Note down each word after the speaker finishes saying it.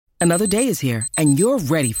Another day is here, and you're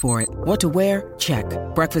ready for it. What to wear? Check.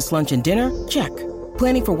 Breakfast, lunch, and dinner? Check.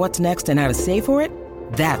 Planning for what's next and how to save for it?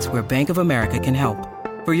 That's where Bank of America can help.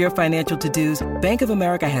 For your financial to-dos, Bank of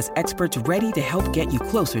America has experts ready to help get you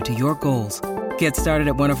closer to your goals. Get started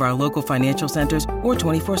at one of our local financial centers or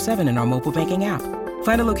 24/7 in our mobile banking app.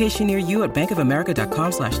 Find a location near you at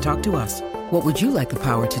bankofamerica.com/talktous. What would you like the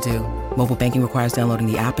power to do? Mobile banking requires downloading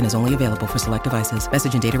the app and is only available for select devices.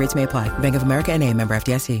 Message and data rates may apply. Bank of America N.A., member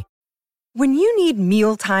FDIC. When you need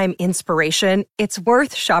mealtime inspiration, it's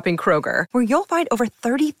worth shopping Kroger, where you'll find over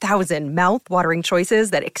 30,000 mouth-watering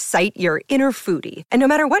choices that excite your inner foodie. And no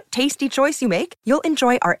matter what tasty choice you make, you'll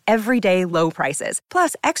enjoy our everyday low prices,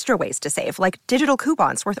 plus extra ways to save, like digital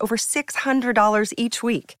coupons worth over $600 each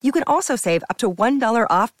week. You can also save up to $1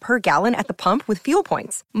 off per gallon at the pump with fuel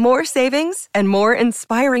points. More savings and more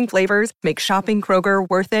inspiring flavors make shopping Kroger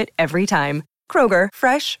worth it every time. Kroger,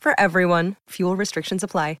 fresh for everyone. Fuel restrictions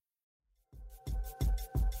apply.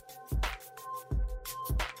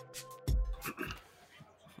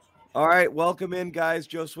 All right, welcome in, guys.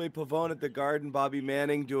 Josue Pavone at the Garden, Bobby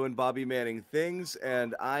Manning doing Bobby Manning things,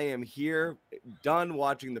 and I am here, done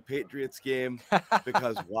watching the Patriots game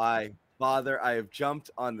because why bother? I have jumped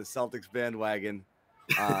on the Celtics bandwagon.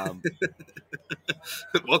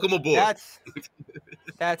 Welcome aboard.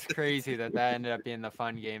 That's crazy that ended up being the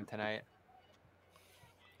fun game tonight.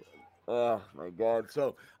 Oh my God!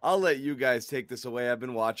 So I'll let you guys take this away. I've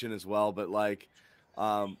been watching as well, but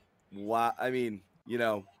I mean,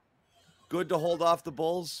 good to hold off the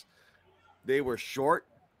Bulls. They were short.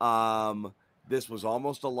 This was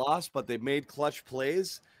almost a loss, but they made clutch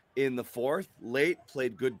plays in the fourth late,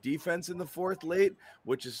 played good defense in the fourth late,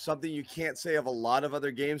 which is something you can't say of a lot of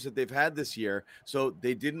other games that they've had this year. So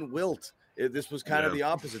they didn't wilt. This was kind of the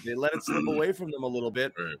opposite. They let it slip away from them a little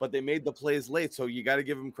bit, but they made the plays late. So you got to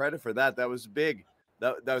give them credit for that. That was big.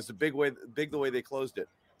 That was the big the way they closed it.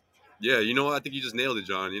 Yeah, I think you just nailed it,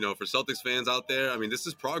 John. For Celtics fans out there, I mean, this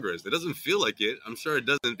is progress. It doesn't feel like it. I'm sure it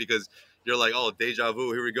doesn't because you're like, oh, deja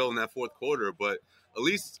vu, here we go in that fourth quarter. But at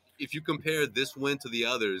least if you compare this win to the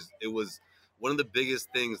others, it was one of the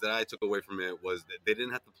biggest things that I took away from it was that they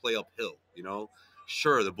didn't have to play uphill,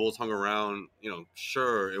 Sure, the Bulls hung around,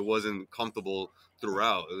 sure, it wasn't comfortable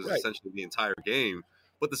throughout. It was essentially the entire game.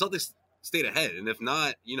 But the Celtics stayed ahead. And if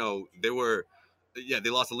not, they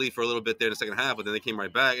lost the lead for a little bit there in the second half, but then they came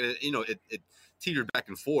right back, and it teetered back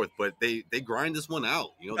and forth. But they grind this one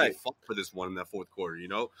out. They fought for this one in that fourth quarter.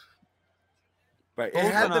 Right.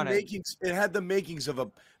 It had the makings. It had the makings of a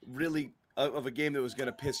really of a game that was going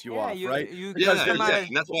to piss you off, right? And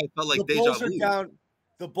that's why I felt like deja vu.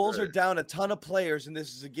 The Bulls are down a ton of players, and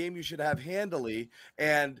this is a game you should have handily.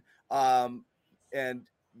 And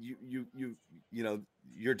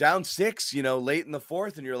you're down 6, late in the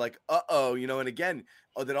fourth, and you're like, and again,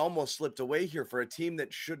 that almost slipped away here for a team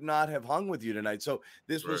that should not have hung with you tonight. So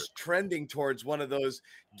this was trending towards one of those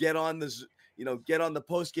get on the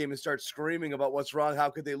post game and start screaming about what's wrong.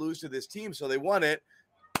 How could they lose to this team? So they won it.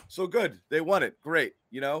 So good. They won it. Great.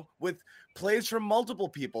 With plays from multiple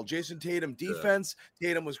people. Jason Tatum defense.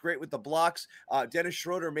 Tatum was great with the blocks. Dennis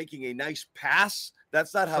Schroeder making a nice pass.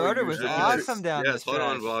 That's not how Schroeder was awesome down the stretch. Hold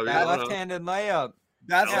on, Bobby. That left-handed layup.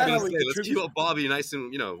 That's not how let's keep up Bobby nice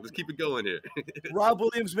and let's keep it going here. Rob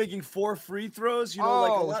Williams making 4 free throws,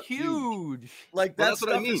 huge. That's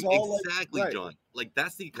what I mean. Exactly, John. Like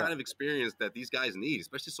that's the kind of experience that these guys need,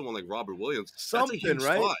 especially someone like Robert Williams. Something, that's a huge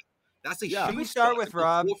spot. That's a huge Can we start with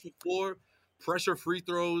Rob? 4 for 4, pressure free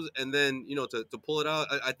throws, and then to pull it out.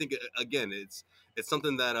 I think again, it's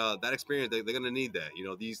something that that experience they're gonna need that.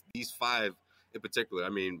 These 5 in particular. I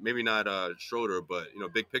mean, maybe not Schroeder, but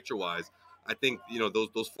big picture wise. I think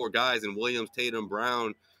those 4 guys and Williams, Tatum,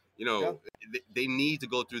 Brown, they need to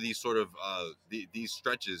go through these sort of these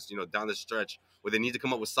stretches, down the stretch where they need to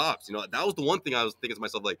come up with stops. That was the one thing I was thinking to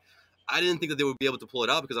myself, like I didn't think that they would be able to pull it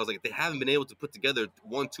out because I was like, they haven't been able to put together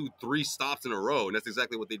 1, 2, 3 stops in a row, and that's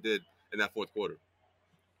exactly what they did in that fourth quarter.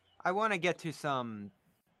 I want to get to some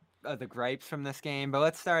of the gripes from this game, but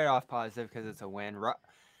let's start off positive because it's a win.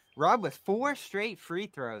 Rob with 4 straight free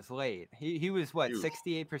throws late. He was,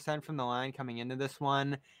 68% from the line coming into this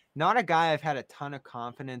one. Not a guy I've had a ton of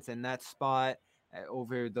confidence in that spot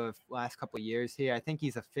over the last couple of years here. I think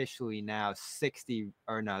he's officially now 66%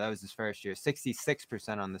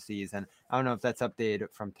 on the season. I don't know if that's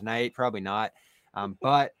updated from tonight. Probably not.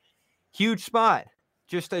 But huge spot.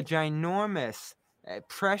 Just a ginormous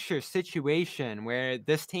pressure situation where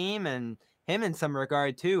this team and him in some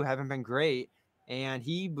regard too haven't been great. And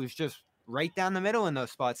he was just right down the middle in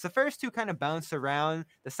those spots. The first 2 kind of bounced around.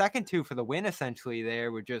 The second 2 for the win, essentially,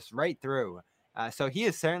 there were just right through. So he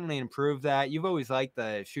has certainly improved that. You've always liked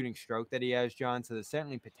the shooting stroke that he has, John. So there's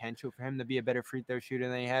certainly potential for him to be a better free throw shooter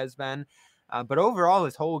than he has been. But overall,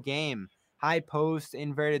 his whole game, high post,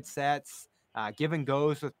 inverted sets, give and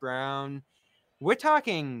goes with Brown. We're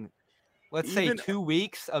talking, let's say, Even 2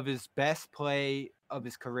 weeks of his best play of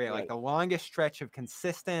his career, like right. the longest stretch of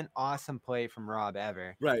consistent, awesome play from Rob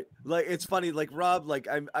ever. Right. Like it's funny, like Rob, like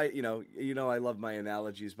I love my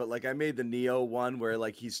analogies, but like I made the Neo one where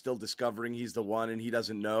like he's still discovering he's the one and he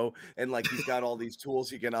doesn't know. And like he's got all these tools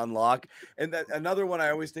he can unlock. And that another one I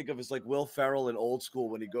always think of is like Will Ferrell in Old School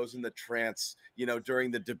when he goes in the trance,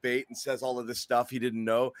 during the debate and says all of this stuff he didn't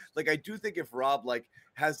know. Like I do think if Rob like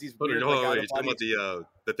has these weird like out you're of talking body about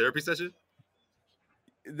the therapy session?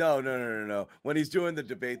 No. When he's doing the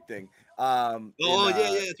debate thing. Yeah,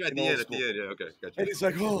 it's right at in the Old end. At School. the end, yeah, okay, gotcha. And he's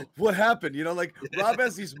like, "Oh, what happened?" Like Rob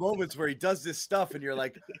has these moments where he does this stuff, and you're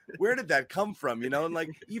like, "Where did that come from?" And like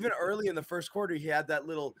even early in the first quarter, he had that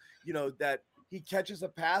little, that he catches a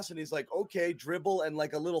pass, and he's like, "Okay, dribble," and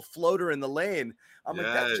like a little floater in the lane. I'm like,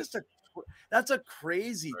 that's a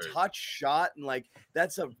crazy touch shot, and like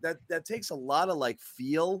that takes a lot of like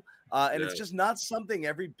feel. And it's just not something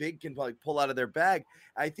every big can like pull out of their bag.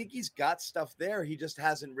 I think he's got stuff there. He just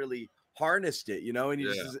hasn't really harnessed it, and he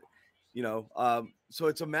just, so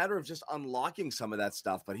it's a matter of just unlocking some of that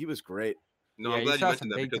stuff. But he was great. No, Yeah, I'm you glad you saw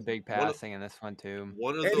mentioned some that because big passing in this one too.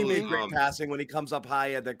 one of And he those made great passing when he comes up high.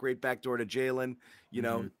 He had that great backdoor to Jalen.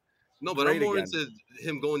 No, but I'm more again. into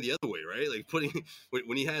him going the other way, right? Like putting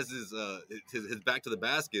when he has his back to the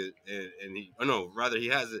basket and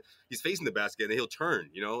he's facing the basket and he'll turn.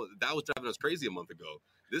 That was driving us crazy a month ago.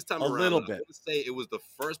 This time around, little bit. I would say it was the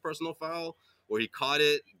first personal foul where he caught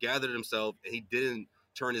it, gathered himself, and he didn't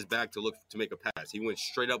turn his back to make a pass. He went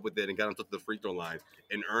straight up with it and got himself to the free throw line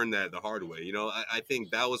and earned that the hard way. I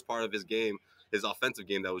think that was part of his game, his offensive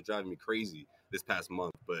game, that was driving me crazy this past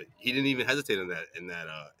month. But he didn't even hesitate on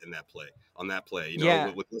that play.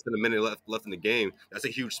 With less than a minute left in the game, that's a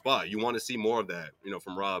huge spot. You want to see more of that,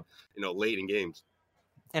 from Rob, late in games.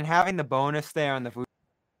 And having the bonus there on the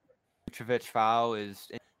Vucevic foul is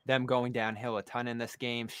them going downhill a ton in this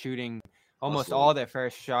game, shooting almost all their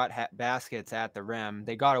first shot baskets at the rim.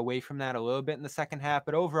 They got away from that a little bit in the second half,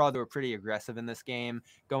 but overall they were pretty aggressive in this game,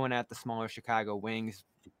 going at the smaller Chicago wings.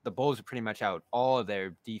 The Bulls are pretty much out all of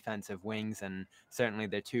their defensive wings, and certainly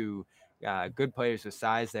their two good players with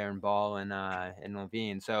size there in Ball and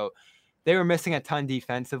Levine. So they were missing a ton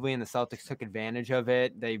defensively, and the Celtics took advantage of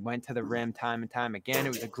it. They went to the rim time and time again. It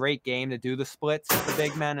was a great game to do the splits with the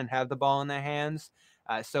big men and have the ball in their hands.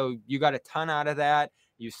 So you got a ton out of that.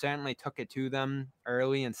 You certainly took it to them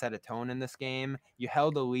early and set a tone in this game. You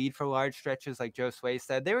held the lead for large stretches, like Joe Sway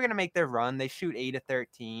said. They were going to make their run. They shoot 8 of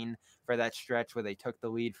 13 for that stretch where they took the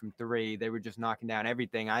lead from 3. They were just knocking down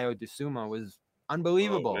everything. Ayo Dosunmu was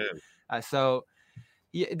unbelievable.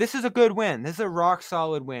 This is a good win. This is a rock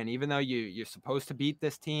solid win, even though you're supposed to beat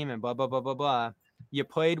this team and blah, blah, blah, blah, blah. You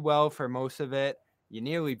played well for most of it. You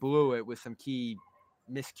nearly blew it with some key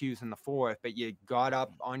miscues in the fourth, but you got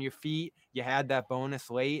up on your feet. You had that bonus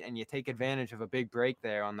late, and you take advantage of a big break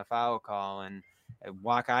there on the foul call and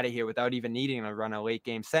walk out of here without even needing to run a late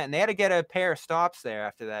game set. And they had to get a pair of stops there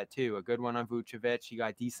after that too. A good one on Vucevic. He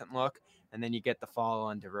got a decent look, and then you get the fall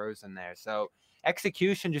on DeRozan there. So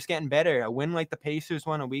execution just getting better. A win like the Pacers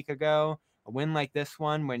won a week ago, a win like this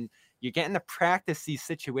one, when you're getting to practice these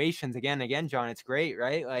situations again, John, it's great,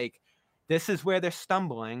 right? Like, this is where they're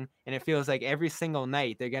stumbling, and it feels like every single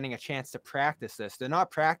night they're getting a chance to practice this. They're not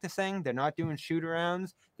practicing. They're not doing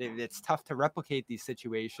shoot-arounds. It's tough to replicate these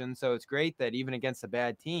situations, so it's great that even against a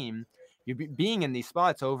bad team, you're being in these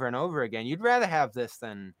spots over and over again. You'd rather have this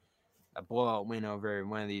than a blowout win over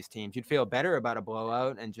one of these teams. You'd feel better about a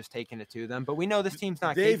blowout and just taking it to them. But we know this team's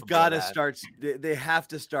not. They've got to start. They have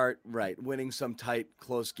to start winning some tight,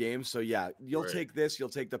 close games. So yeah, you'll take this. You'll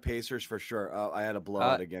take the Pacers for sure. I had a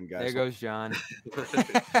blowout again, guys. There goes John.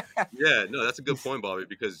 Yeah, no, that's a good point, Bobby,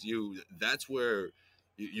 because that's where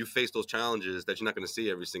you face those challenges that you're not going to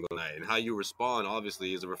see every single night, and how you respond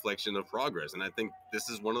obviously is a reflection of progress. And I think this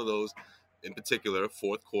is one of those, in particular,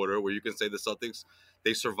 fourth quarter, where you can say the Celtics,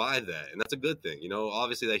 they survived that, and that's a good thing.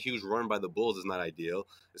 Obviously that huge run by the Bulls is not ideal,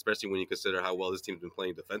 especially when you consider how well this team's been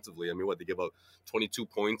playing defensively. I mean, they give up 22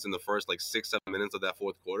 points in the first 6-7 minutes of that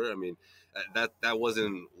fourth quarter. I mean, that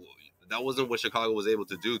wasn't what Chicago was able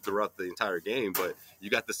to do throughout the entire game, but you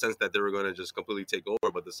got the sense that they were going to just completely take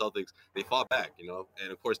over. But the Celtics, they fought back, and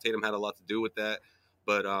of course Tatum had a lot to do with that.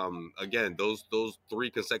 But again, those 3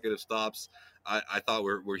 consecutive stops, I thought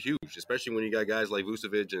were huge, especially when you got guys like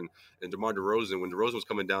Vucevic and DeMar DeRozan. When DeRozan was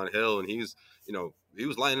coming downhill and he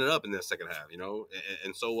was lining it up in the second half,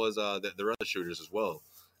 and so was their other shooters as well.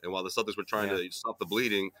 And while the Celtics were trying to stop the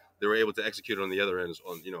bleeding, they were able to execute on the other end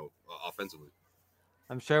offensively.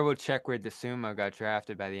 I'm sure we'll check where DeSumo got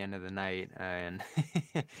drafted by the end of the night and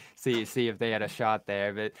see if they had a shot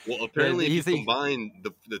there. But apparently, if you combine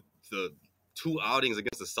the 2 outings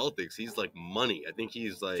against the Celtics, he's like money. I think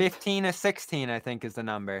he's like 15 to 16. I think is the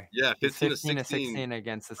number. Yeah, 15 to 16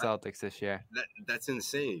 against the Celtics this year. That's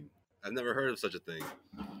insane. I've never heard of such a thing.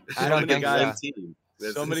 I don't think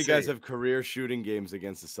so. So many guys have career shooting games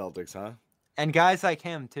against the Celtics, huh? And guys like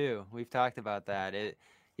him too. We've talked about that.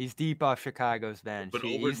 He's deep off Chicago's bench. But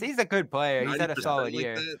he's a good player. He's had a solid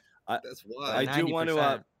year. That's why. I do want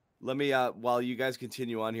to let me while you guys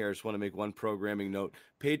continue on here, I just want to make one programming note.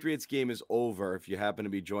 Patriots game is over. If you happen to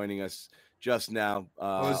be joining us just now,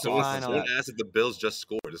 someone asked if the Bills just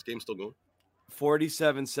scored. This game's still going.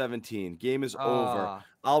 47-17. Game is over.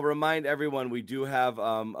 I'll remind everyone we do have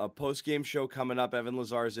a post-game show coming up. Evan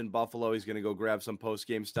Lazar is in Buffalo. He's going to go grab some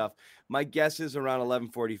post-game stuff. My guess is around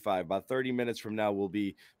 11:45. About 30 minutes from now, we'll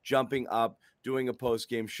be jumping up, doing a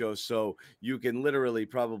post-game show. So you can literally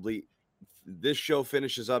probably, this show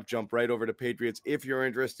finishes up, jump right over to Patriots. If you're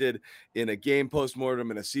interested in a game postmortem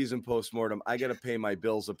and a season postmortem, I got to pay my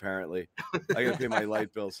bills, apparently. I got to pay my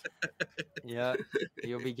light bills. Yeah,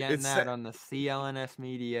 you'll be getting that on the CLNS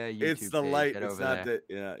Media YouTube It's the page. light. It's not that.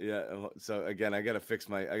 Yeah. So again, I got to fix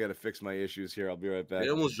my issues here. I'll be right back. They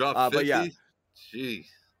almost dropped 50. But yeah, jeez,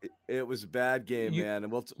 it was a bad game, man,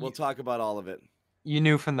 and we'll talk about all of it. You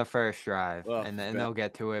knew from the first drive, and then they'll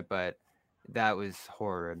get to it, but that was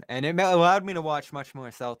horrid. And it allowed me to watch much more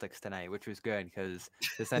Celtics tonight, which was good because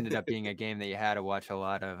this ended up being a game that you had to watch a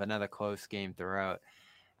lot of, another close game throughout.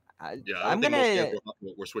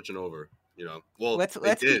 We're switching over. Well,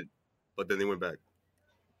 they did, but then they went back.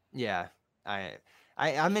 Yeah,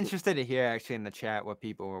 I'm interested to hear actually in the chat what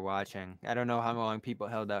people were watching. I don't know how long people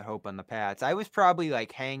held out hope on the Pats. I was probably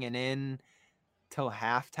like hanging in till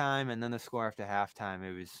halftime, and then the score after halftime,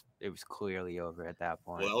 it was clearly over at that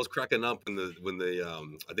point. Well, I was cracking up when they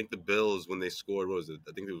I think the Bills, when they scored, what was it?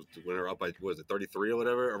 I think it was when they were up by 33 or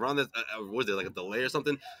whatever. Around this, was there like a delay or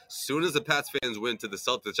something? As soon as the Pats fans went to the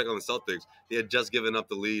Celtics to check on the Celtics, they had just given up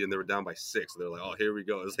the lead and they were down by 6. They're like, oh, here we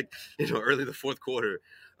go. It was like early the fourth quarter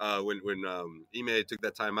when Ime took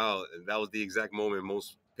that timeout, and that was the exact moment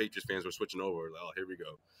most Patriots fans were switching over. Like, oh, here we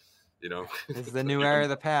go. This is the new era of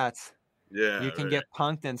the Pats. Yeah, you can get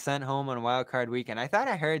punked and sent home on wild card weekend. I thought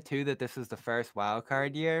I heard too that this was the first wild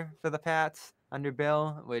card year for the Pats under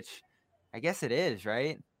Bill, which I guess it is,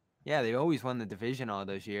 right? Yeah, they always won the division all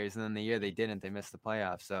those years, and then the year they didn't, they missed the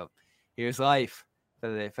playoffs. So here's life for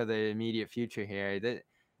the immediate future here.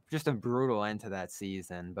 Just a brutal end to that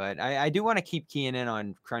season. But I do want to keep keying in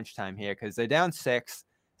on crunch time here because they're down 6.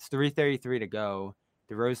 It's 3:33 to go.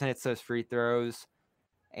 DeRozan hits those free throws,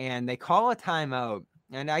 and they call a timeout.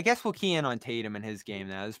 And I guess we'll key in on Tatum in his game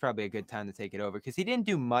now. This is probably a good time to take it over because he didn't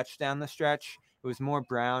do much down the stretch. It was more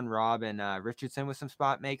Brown, Rob, and Richardson with some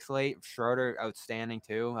spot makes late. Schroeder, outstanding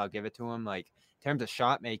too. I'll give it to him. Like, in terms of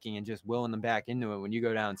shot making and just willing them back into it when you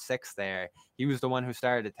go down 6 there, he was the one who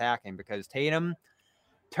started attacking because Tatum,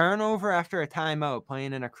 turnover after a timeout,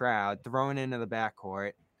 playing in a crowd, throwing into the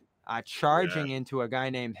backcourt, charging into a guy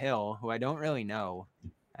named Hill, who I don't really know.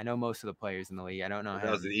 I know most of the players in the league. I don't know him.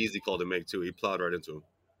 That was an easy call to make, too. He plowed right into him.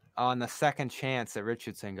 On the second chance that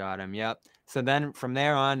Richardson got him, yep. So then from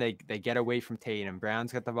there on, they get away from Tatum.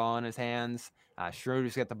 Brown's got the ball in his hands.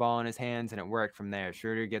 Schroeder's got the ball in his hands, and it worked from there.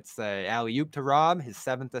 Schroeder gets the alley-oop to Rob, his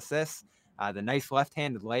 7th assist. The nice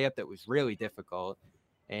left-handed layup that was really difficult.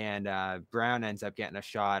 And Brown ends up getting a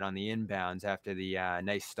shot on the inbounds after the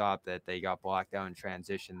nice stop that they got blocked out in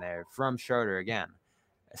transition there from Schroeder again.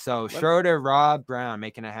 So Schroeder, Rob, Brown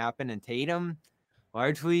making it happen, and Tatum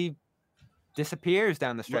largely disappears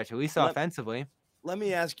down the stretch, at least offensively. Let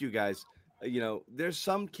me ask you guys, there's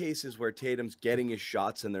some cases where Tatum's getting his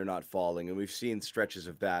shots and they're not falling, and we've seen stretches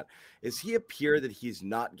of that. Is he appear that he's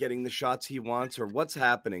not getting the shots he wants, or what's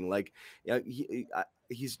happening? Like,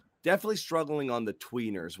 he's definitely struggling on the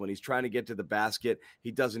tweeners. When he's trying to get to the basket,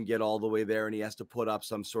 he doesn't get all the way there, and he has to put up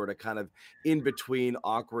some sort of kind of in-between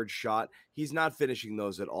awkward shot. He's not finishing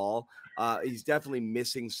those at all. He's definitely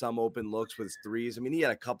missing some open looks with his threes. I mean, he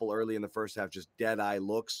had a couple early in the first half, just dead-eye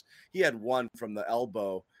looks. He had one from the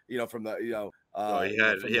elbow, he had all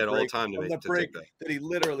time to take that he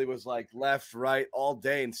literally was like left, right all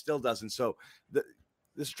day and still doesn't. So the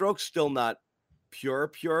stroke's still not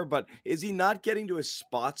pure, but is he not getting to his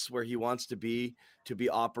spots where he wants to be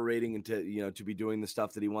operating and to be doing the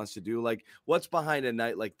stuff that he wants to do? Like, what's behind a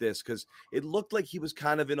night like this? Because it looked like he was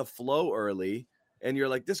kind of in a flow early, and you're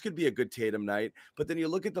like, this could be a good Tatum night. But then you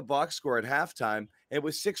look at the box score at halftime, it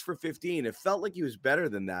was 6 for 15. It felt like he was better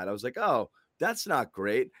than that. I was like, oh, that's not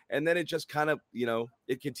great. And then it just kind of,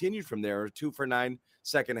 it continued from there. 2 for 9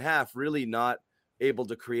 second half, really not able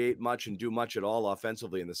to create much and do much at all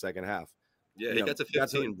offensively in the second half. Yeah, he got to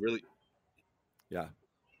 15 really. Yeah.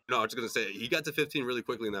 No, I was just going to say, he got to 15 really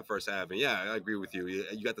quickly in that first half. And yeah, I agree with you.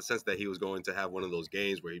 You got the sense that he was going to have one of those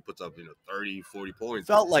games where he puts up, 30, 40 points.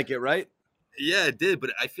 Felt like it, right? Yeah, it did.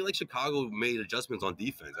 But I feel like Chicago made adjustments on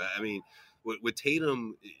defense. I mean, with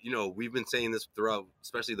Tatum, we've been saying this throughout,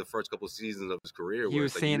 especially the first couple of seasons of his career. He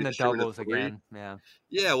was seeing the doubles again. Yeah.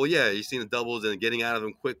 Yeah, well, yeah, he's seen the doubles and getting out of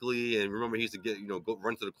them quickly. And remember, he used to get, go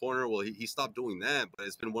run to the corner. Well, he stopped doing that. But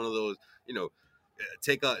it's been one of those,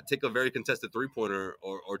 take a very contested 3-pointer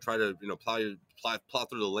or try to, plow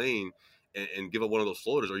through the lane and give up one of those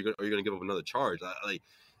floaters, or you're going to give up another charge.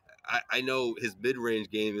 I know his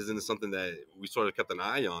mid-range game isn't something that we sort of kept an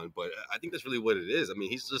eye on, but I think that's really what it is. I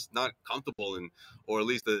mean, he's just not comfortable or at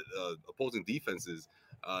least the opposing defenses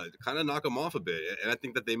kind of knock him off a bit. And I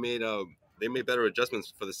think that they made better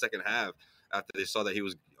adjustments for the second half after they saw that he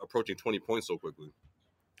was approaching 20 points so quickly.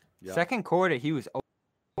 Yeah. Second quarter, he was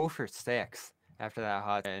 0 for 6 after that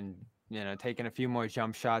hot and taking a few more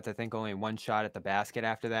jump shots. I think only one shot at the basket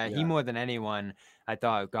after that. Yeah. He, more than anyone, I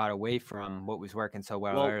thought, got away from what was working so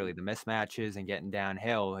well early, the mismatches and getting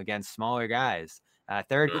downhill against smaller guys.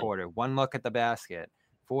 Third quarter, one look at the basket.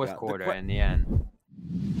 Fourth quarter, in the end.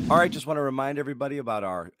 All right, just want to remind everybody about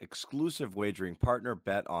our exclusive wagering partner,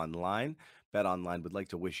 Bet Online. Bet Online would like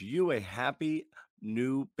to wish you a happy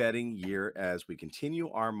new betting year as we continue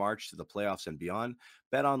our march to the playoffs and beyond.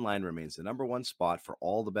 Bet Online remains the #1 spot for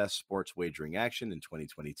all the best sports wagering action in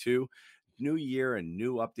 2022. New year and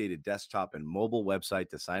new updated desktop and mobile website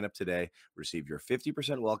to sign up today. Receive your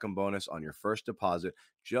 50% welcome bonus on your first deposit.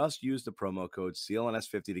 Just use the promo code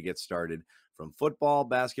CLNS50 to get started. From football,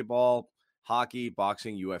 basketball, hockey,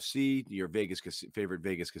 boxing, UFC, your favorite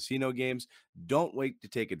Vegas casino games. Don't wait to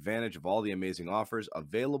take advantage of all the amazing offers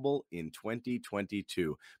available in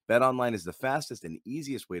 2022. BetOnline is the fastest and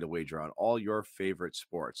easiest way to wager on all your favorite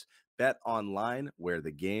sports. BetOnline, where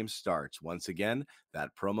the game starts. Once again,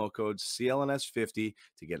 that promo code CLNS50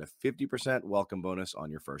 to get a 50% welcome bonus on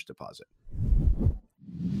your first deposit.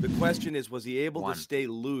 The question is, was he able to stay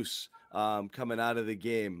loose coming out of the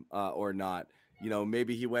game or not?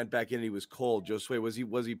 Maybe he went back in and he was cold. Josue,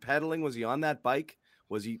 was he pedaling? Was he on that bike?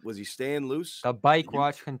 Was he staying loose? The bike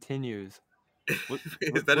watch continues.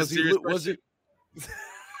 Is that a serious question?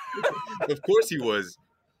 Of course he was.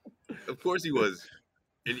 Of course he was.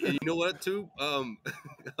 And you know what, too? I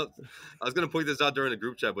was going to point this out during the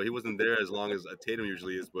group chat, but he wasn't there as long as Tatum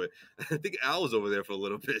usually is. But I think Al was over there for a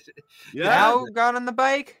little bit. Yeah, Al got on the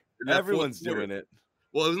bike? Everyone's doing it.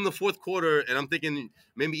 Well, it was in the fourth quarter, and I'm thinking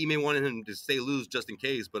maybe Ime wanted him to stay loose just in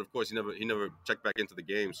case. But of course, he never checked back into the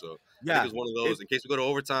game. So yeah, I think it was one of those in case we go to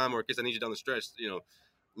overtime or in case I need you down the stretch.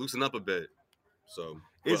 Loosen up a bit. So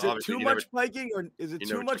is it too much biking, or is it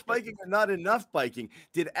too much biking, or not enough biking?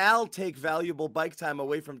 Did Al take valuable bike time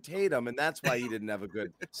away from Tatum, and that's why he didn't have a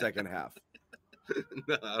good second half?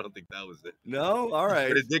 No, I don't think that was it. No? All right.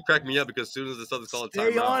 But it did crack me up because as soon as the Celtics called a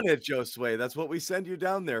timeout. Stay on it, Josue. That's what we send you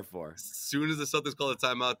down there for. As soon as the Celtics called a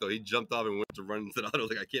timeout, though, he jumped off and went to run into the huddle.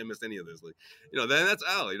 Like, I can't miss any of this. Like, then that's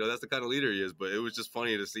Al. That's the kind of leader he is. But it was just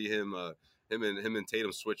funny to see him and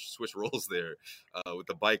Tatum switch roles there with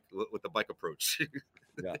the bike approach.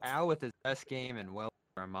 Yeah. Al with his best game in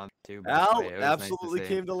for a month, too. Al absolutely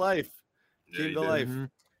came to life. Mm-hmm.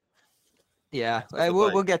 Yeah,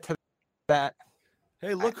 we'll get to that.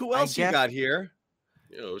 Hey, look who else you got here.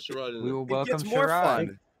 Sherrod. We will welcome It gets more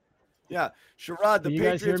fun. Yeah, Sherrod, the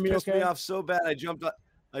Patriots pissed me off so bad. I jumped on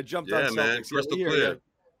Celtics. Man, crystal clear.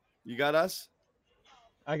 You got us?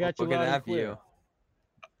 I got you. Look at that view.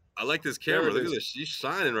 I like this camera. Look at this. She's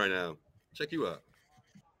shining right now. Check you out.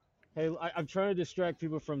 Hey, I'm trying to distract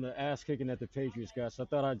people from the ass kicking at the Patriots guys. So I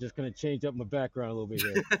thought I was just going to change up my background a little bit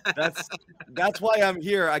here. That's why I'm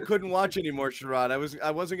here. I couldn't watch anymore, Sherrod.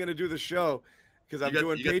 I wasn't going to do the show because I'm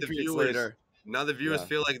doing Patriots later. Now the viewers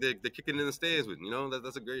feel like they're kicking in the stands with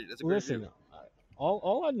that's a great Listen, view.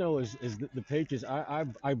 All I know is the Patriots.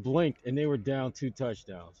 I blinked and they were down 2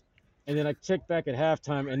 touchdowns, and then I checked back at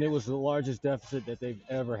halftime and it was the largest deficit that they've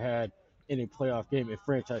ever had in a playoff game in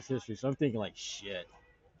franchise history. So I'm thinking like, shit.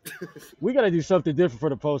 We got to do something different for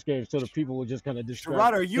the post game so the people will just kind of distract.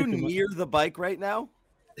 Sherrod, are you near the bike right now?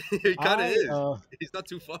 He kind of is. He's not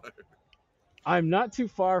too far. I'm not too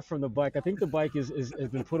far from the bike. I think the bike has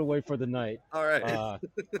been put away for the night. All right.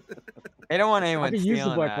 They don't want I anyone could use the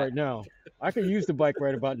stealing bike that. right now. I could use the bike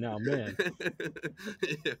right about now, man.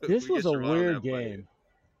 Yeah, This we was get a Sherrod on weird that bike. game.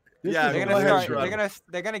 This Yeah, was They're a go gonna ahead, weird start. Sherrod. game.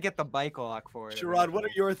 They're gonna get the bike lock for it. Sherrod, what are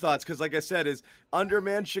eventually. your thoughts? Because like I said, is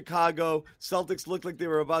undermanned Chicago, Celtics looked like they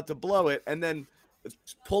were about to blow it, and then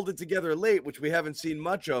pulled it together late, which we haven't seen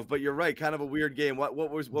much of. But you're right, kind of a weird game. What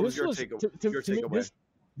was This your was take to me, takeaway?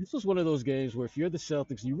 this was one of those games where if you're the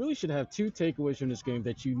Celtics, you really should have two takeaways from this game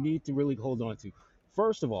that you need to really hold on to.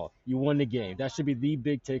 First of all, you won the game. That should be the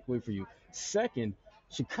big takeaway for you. Second,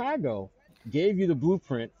 Chicago gave you the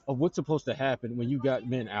blueprint of what's supposed to happen when you got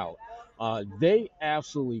men out. They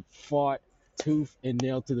absolutely fought tooth and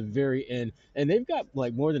nail to the very end, and they've got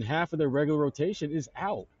like more than half of their regular rotation is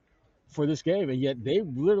out for this game, and yet they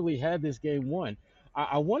literally had this game won.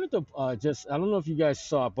 I wanted to I don't know if you guys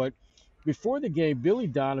saw, but before the game, Billy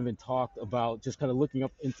Donovan talked about just kind of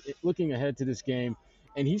looking ahead to this game,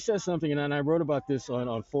 and he said something, and I wrote about this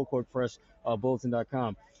on Full Court Press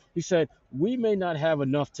Bulletin.com. He said, "We may not have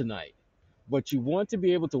enough tonight, but you want to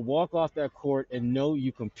be able to walk off that court and know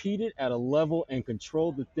you competed at a level and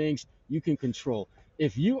control the things you can control.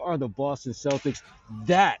 If you are the Boston Celtics,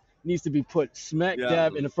 that needs to be put smack Yeah.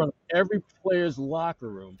 dab in front of every player's locker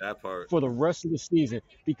room That part. for the rest of the season,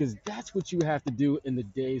 because that's what you have to do in the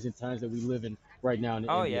days and times that we live in right now in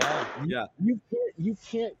the Oh NBA. yeah.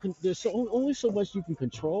 Yeah. There's only so much you can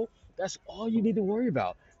control. That's all you need to worry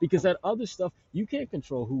about, because that other stuff you can't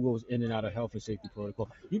control. Who goes in and out of health and safety protocol?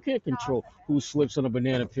 You can't control who slips on a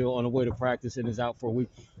banana peel on the way to practice and is out for a week.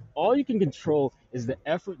 All you can control is the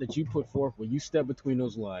effort that you put forth when you step between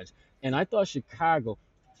those lines. And I thought Chicago,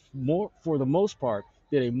 for the most part,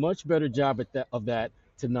 did a much better job of that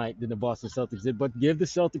tonight than the Boston Celtics did. But give the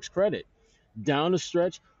Celtics credit. Down the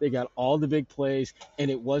stretch, they got all the big plays, and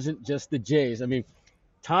it wasn't just the Jays. I mean,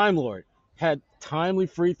 Time Lord had timely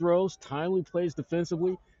free throws, timely plays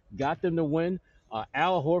defensively, got them to win.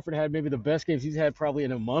 Al Horford had maybe the best games he's had probably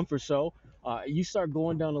in a month or so. You start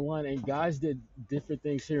going down the line, and guys did different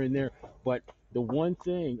things here and there. But the one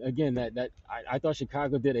thing, again, that I thought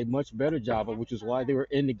Chicago did a much better job of, which is why they were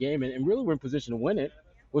in the game and really were in position to win it,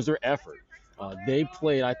 was their effort. They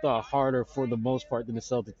played, I thought, harder for the most part than the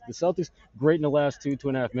Celtics. The Celtics, great in the last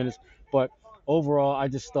 2.5 minutes, but overall, I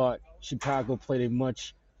just thought Chicago played a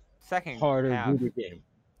much Second harder, half. brutal game.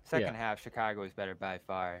 Second half, Chicago was better by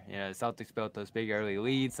far. You know, the Celtics built those big early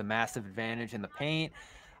leads, the massive advantage in the paint.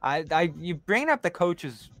 You bringing up the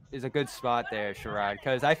coaches is a good spot there, Sherrod,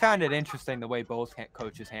 because I found it interesting the way both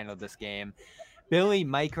coaches handled this game. Billy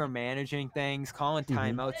micromanaging things, calling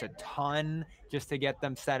timeouts a ton just to get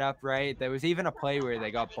them set up right. There was even a play where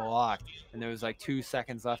they got blocked and there was like 2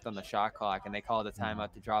 seconds left on the shot clock and they called a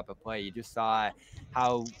timeout to drop a play. You just saw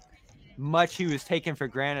how much he was taking for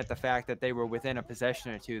granted the fact that they were within a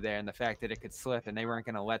possession or two there and the fact that it could slip and they weren't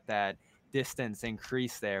going to let that distance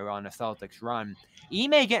increase there on the Celtics run.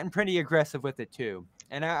 Ime getting pretty aggressive with it too.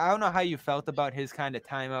 And I don't know how you felt about his kind of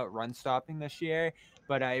timeout run stopping this year,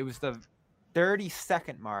 but it was the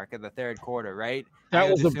 30-second mark of the third quarter, right? That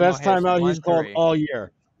was the best timeout he's called all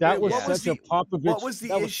year. That was such a Popovich. What was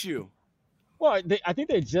the issue? Well, I think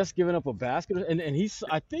they had just given up a basket, and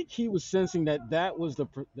I think he was sensing that was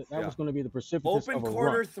was going to be the precipitous open of a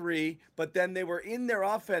quarter run. 3, but then they were in their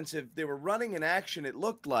offensive. They were running in action. It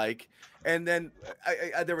looked like, and then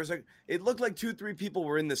there was it looked like 2-3 people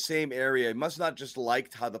were in the same area. It must not just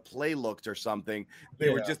liked how the play looked or something. They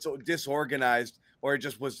were just so disorganized, or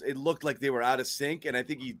it looked like they were out of sync. And I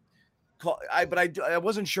think I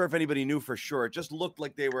wasn't sure if anybody knew for sure. It just looked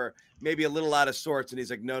like they were maybe a little out of sorts. And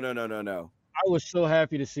he's like, no. I was so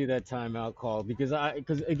happy to see that timeout call because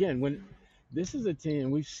again, when this is a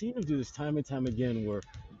team, we've seen them do this time and time again, where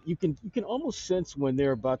you can almost sense when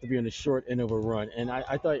they're about to be on the short end of a run. And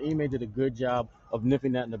I thought Ime did a good job of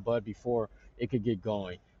nipping that in the bud before it could get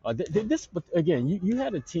going. But again, you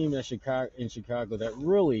had a team in Chicago that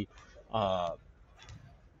really.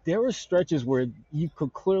 There were stretches where you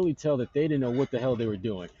could clearly tell that they didn't know what the hell they were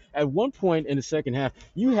doing. At one point in the second half,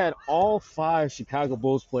 you had all 5 Chicago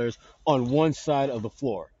Bulls players on one side of the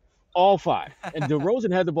floor. All 5. And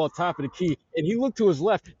DeRozan had the ball top of the key, and he looked to his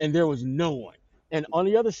left, and there was no one. And on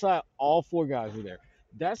the other side, all 4 guys were there.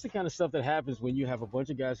 That's the kind of stuff that happens when you have a bunch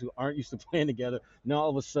of guys who aren't used to playing together, now all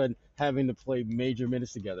of a sudden having to play major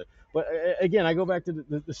minutes together. But again, I go back to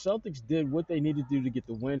the Celtics did what they needed to do to get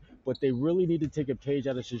the win, but they really need to take a page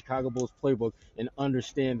out of the Chicago Bulls playbook and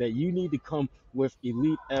understand that you need to come with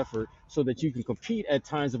elite effort so that you can compete at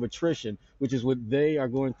times of attrition, which is what they are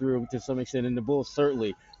going through to some extent, and the Bulls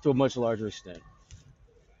certainly to a much larger extent.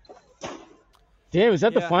 Damn, is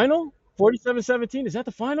that the final? 47-17. Is that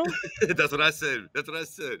the final? That's what I said.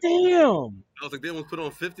 Damn. I was like, they almost put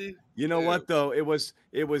on 50. You know what though? It was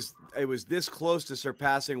this close to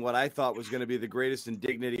surpassing what I thought was going to be the greatest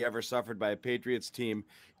indignity ever suffered by a Patriots team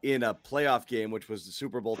in a playoff game, which was the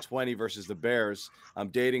Super Bowl 20 versus the Bears. I'm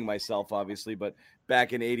dating myself, obviously, but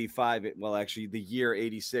back in '85, well, actually the year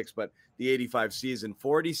 '86, but the '85 season,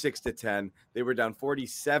 46-10. They were down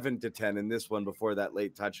 47-10 in this one before that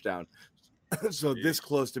late touchdown. So this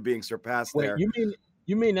close to being surpassed. Wait, there.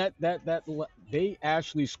 you mean that they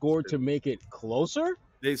actually scored to make it closer?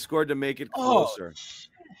 They scored to make it closer.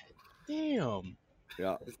 Damn.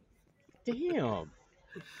 Yeah. Damn.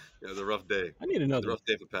 Yeah, it was a rough day. I need another. Rough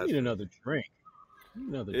day for Pat. I need another drink.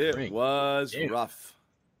 It was rough.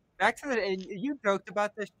 Back to the, and you joked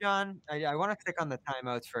about this, John. I want to stick on the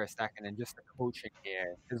timeouts for a second and just the coaching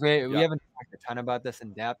here, because we haven't talked a ton about this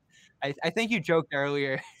in depth. I think you joked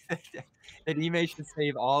earlier that Ime should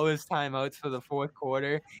save all his timeouts for the fourth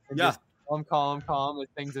quarter and just calm as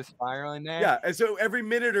things are spiraling there. Yeah, and so every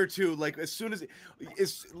minute or two, like as soon as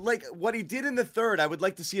it's like what he did in the third, I would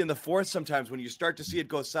like to see in the fourth sometimes when you start to see it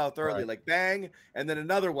go south early, like bang, and then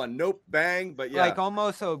another one, nope, bang, but like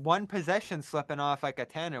almost a one possession slipping off like a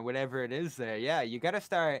 10 or whatever it is there. Yeah, you got to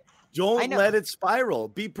start. Don't let it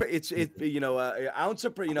spiral. It's ounce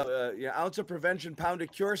of ounce of prevention, pound of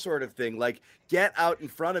cure sort of thing. Like get out in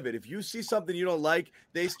front of it. If you see something you don't like,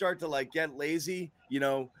 they start to like get lazy.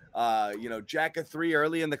 Jack a three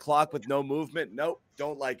early in the clock with no movement. Nope,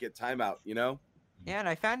 don't like it. Timeout. Yeah, and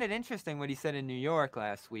I found it interesting what he said in New York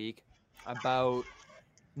last week about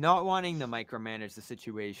not wanting to micromanage the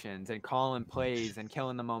situations and calling plays and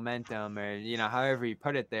killing the momentum, or however you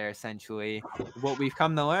put it there. Essentially, what we've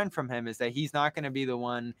come to learn from him is that he's not going to be the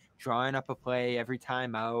one drawing up a play every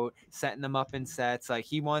time out, setting them up in sets. Like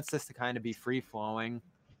he wants this to kind of be free flowing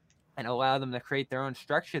and allow them to create their own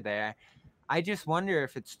structure there. I just wonder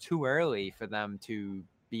if it's too early for them to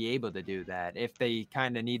be able to do that, if they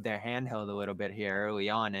kind of need their hand held a little bit here early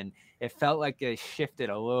on. And it felt like they shifted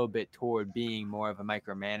a little bit toward being more of a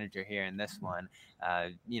micromanager here in this one.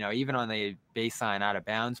 Even on the baseline out of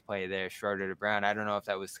bounds play there, Schroeder to Brown, I don't know if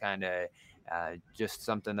that was kind of just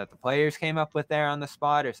something that the players came up with there on the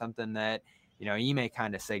spot or something that, Ime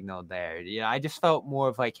kind of signaled there. I just felt more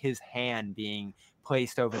of like his hand being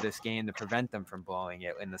placed over this game to prevent them from blowing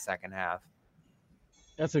it in the second half.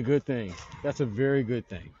 That's a good thing. That's a very good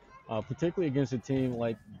thing, particularly against a team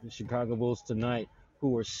like the Chicago Bulls tonight,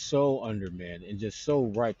 who are so undermanned and just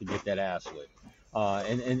so right to get that ass whipped.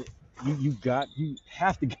 And you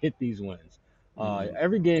have to get these wins.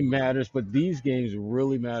 Every game matters, but these games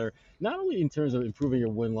really matter, not only in terms of improving your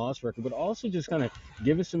win-loss record, but also just kind of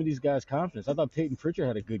giving some of these guys confidence. I thought Peyton Pritchard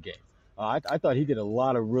had a good game. I thought he did a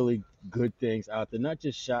lot of really good things out there, not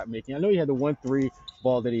just shot making. I know he had the 1-3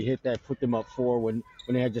 ball that he hit that put them up 4 when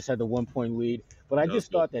they had just had the 1-point lead. But I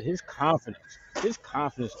just thought that his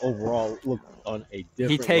confidence overall looked on a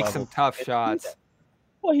different level. He takes some tough shots.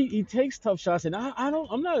 Well, he takes tough shots, and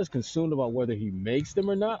I'm not as consumed about whether he makes them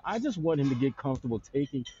or not. I just want him to get comfortable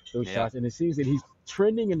taking those shots, and it seems that he's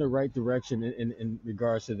trending in the right direction in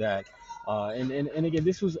regards to that. And again,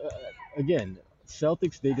 this was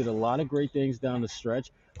Celtics, they did a lot of great things down the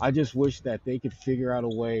stretch. I just wish that they could figure out a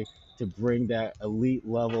way to bring that elite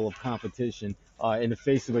level of competition in the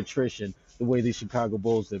face of attrition the way the Chicago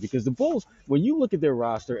Bulls did. Because the Bulls, when you look at their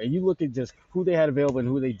roster and you look at just who they had available and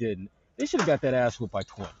who they didn't, they should have got that ass whooped by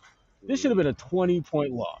 20. This should have been a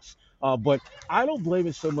 20-point loss. But I don't blame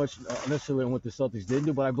it so much necessarily on what the Celtics didn't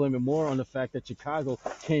do, but I blame it more on the fact that Chicago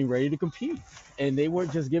came ready to compete, and they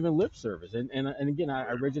weren't just giving lip service. And again,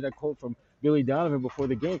 I read you that quote from Billy Donovan before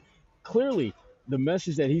the game. Clearly, the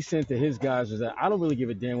message that he sent to his guys was that I don't really give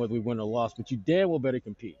a damn whether we win or lost, but you damn well better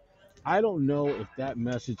compete. I don't know if that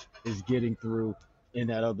message is getting through in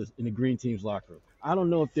the green team's locker room. I don't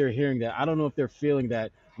know if they're hearing that. I don't know if they're feeling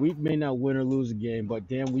that we may not win or lose a game, but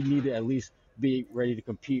damn, we need to at least be ready to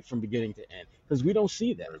compete from beginning to end, because we don't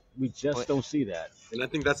see that. We just don't see that. And I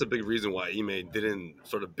think that's a big reason why Ime didn't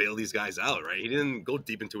sort of bail these guys out, right? He didn't go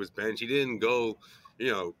deep into his bench. He didn't go,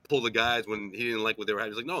 pull the guys when he didn't like what they were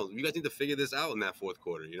having. He's like, no, you guys need to figure this out in that fourth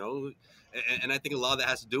quarter, And I think a lot of that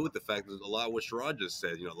has to do with the fact that a lot of what Sherrod just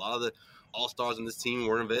said, a lot of the all-stars on this team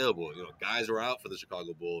weren't available. Guys were out for the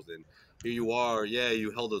Chicago Bulls, and here you are. Yeah,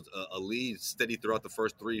 you held a lead steady throughout the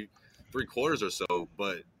first three quarters or so,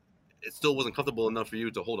 but it still wasn't comfortable enough for you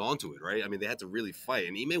to hold on to it, right? I mean, they had to really fight,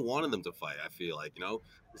 and Ime wanted them to fight, I feel like,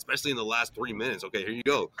 especially in the last 3 minutes. Okay, here you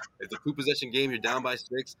go. It's a 2-possession game. You're down by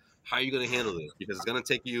 6. How are you going to handle this? Because it's going to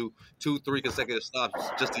take you 2-3 consecutive stops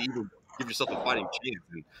just to even give yourself a fighting chance.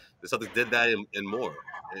 And the Celtics did that and more.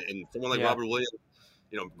 And someone like Robert Williams,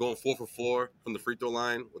 going 4 for 4 from the free throw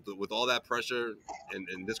line with all that pressure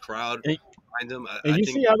and this crowd behind him. And I you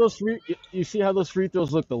think see how those free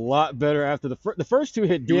throws looked a lot better after the first two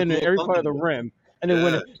hit he was damn near more every part of the comfortable. rim, and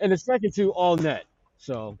then and the second two all net.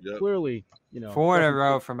 So Yep. clearly, 4 in a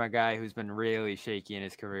row from a guy who's been really shaky in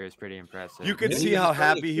his career is pretty impressive. You could And see he was how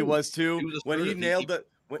assertive, happy he too. was too He was when he assertive. nailed the.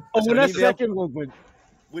 when that second one went.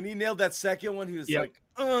 When he nailed that second one, he was Yep. like,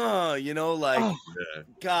 like, Yeah.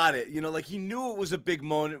 got it. Like he knew it was a big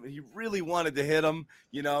moment. He really wanted to hit him,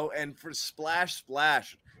 and for splash,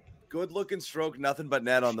 good looking stroke, nothing but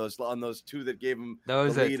net on those two that gave him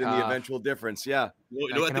Those the are lead and the tough. eventual difference. Yeah. You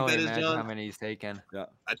I know what can I think only that is, imagine John? how many he's taken. Yeah.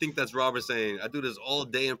 I think that's Robert saying, I do this all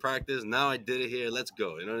day in practice. Now I did it here. Let's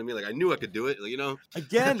go. You know what I mean? Like, I knew I could do it. Like,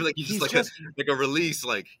 Again, I feel like he's just like a release.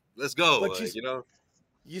 Like, let's go. But Like,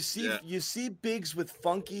 you see bigs with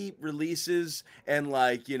funky releases and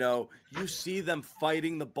you see them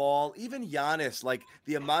fighting the ball. Even Giannis, like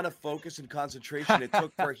the amount of focus and concentration it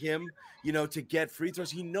took for him, to get free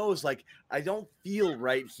throws. He knows, like, I don't feel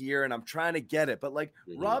right here and I'm trying to get it. But like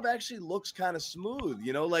Rob actually looks kind of smooth,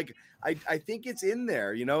 like I think it's in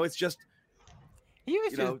there, it's just he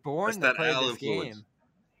was just born to play this game.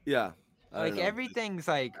 Yeah. Like everything's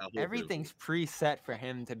preset for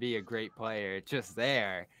him to be a great player. It's just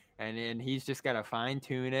there, and he's just got to fine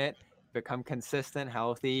tune it, become consistent,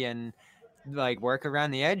 healthy, and like work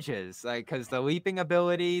around the edges. Like because the leaping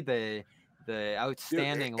ability, the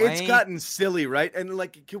outstanding length. It's gotten silly, right? And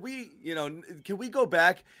like, can we go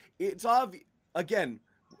back? It's obvious again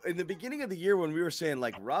in the beginning of the year when we were saying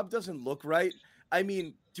like Rob doesn't look right. I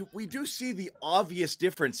mean, we do see the obvious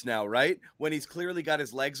difference now, right? When he's clearly got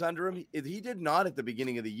his legs under him. He did not at the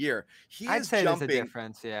beginning of the year. I'd say there's a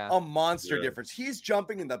difference, yeah. A monster difference. He's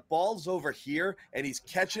jumping and the ball's over here and he's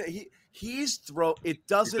catching it. He's it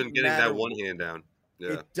doesn't he's been getting matter. that one hand down.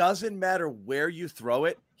 Yeah. It doesn't matter where you throw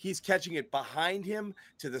it. He's catching it behind him,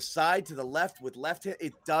 to the side, to the left with left hand.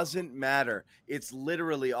 It doesn't matter. It's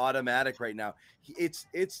literally automatic right now.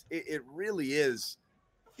 It really is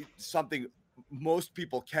something most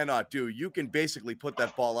people cannot do. You can basically put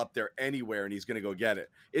that ball up there anywhere and he's going to go get it.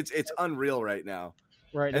 It's unreal right now.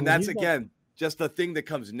 Right. And that's just the thing that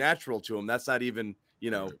comes natural to him. That's not even,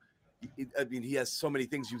 I mean, he has so many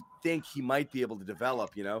things you think he might be able to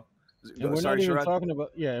develop, And we're not even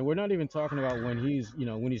talking about when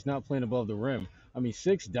he's not playing above the rim. I mean,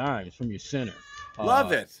 6 dimes from your center.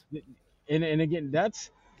 Love it. And again,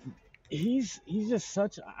 he's just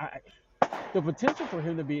such the potential for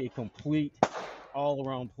him to be a complete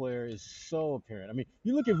all-around player is so apparent. I mean,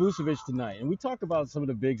 you look at Vucevic tonight, and we talk about some of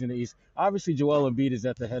the bigs in the East. Obviously, Joel Embiid is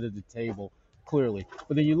at the head of the table, clearly.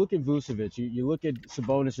 But then you look at Vucevic, you look at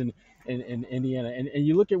Sabonis in Indiana, and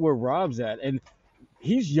you look at where Rob's at, and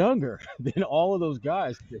he's younger than all of those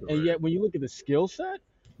guys. And yet, when you look at the skill set,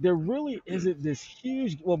 there really isn't this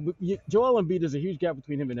huge – well, Joel Embiid, there's a huge gap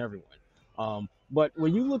between him and everyone. But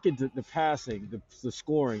when you look at the passing, the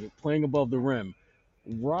scoring, playing above the rim,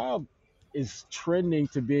 Rob is trending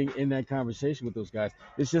to being in that conversation with those guys.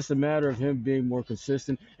 It's just a matter of him being more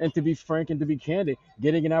consistent and, to be frank and to be candid,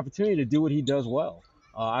 getting an opportunity to do what he does well.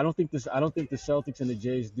 I don't think the Celtics and the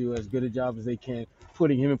Jays do as good a job as they can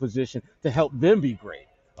putting him in position to help them be great.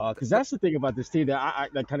 Because that's the thing about this team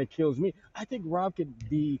that kind of kills me. I think Rob could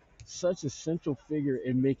be such a central figure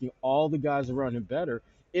in making all the guys around him better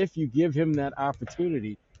if you give him that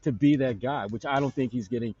opportunity to be that guy, which I don't think he's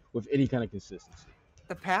getting with any kind of consistency.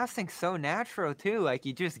 The passing's so natural, too. Like,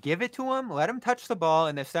 you just give it to him, let him touch the ball,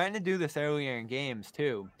 and they're starting to do this earlier in games,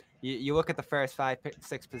 too. You look at the first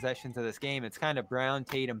 5-6 possessions of this game, it's kind of Brown,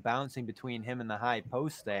 Tatum bouncing between him and the high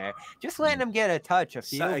post there. Just letting him get a touch, a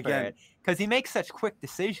feel for it, because he makes such quick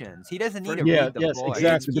decisions. He doesn't need to read the ball.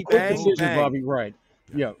 Exactly. The quick decisions, Bobby, right.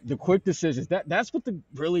 Yeah, the quick decisions. That's what the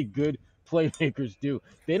really good playmakers do.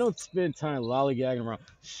 They don't spend time lollygagging around.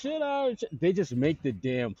 They just make the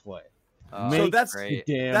damn play. So that's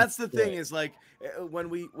the thing is like when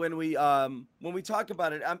we talk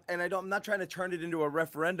about it, I'm not trying to turn it into a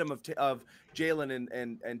referendum of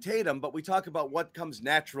Jalen and Tatum, but we talk about what comes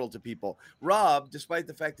natural to people. Rob, despite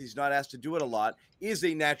the fact that he's not asked to do it a lot, is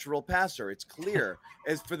a natural passer. It's clear.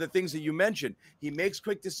 As for the things that you mentioned, he makes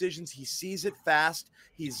quick decisions. He sees it fast.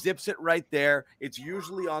 He zips it right there. It's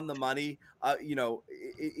usually on the money.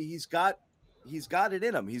 He's got he's got it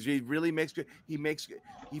in him. He really makes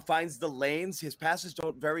he finds the lanes. His passes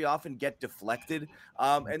don't very often get deflected.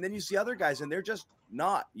 And then you see other guys, and they're just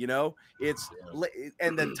not. It's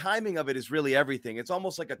and the timing of it is really everything. It's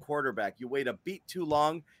almost like a quarterback. You wait a beat too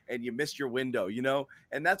long, and you miss your window.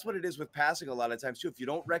 And that's what it is with passing a lot of times too. If you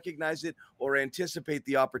don't recognize it or anticipate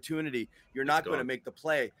the opportunity, you're not going to make the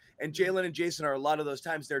play. And Jalen and Jason are a lot of those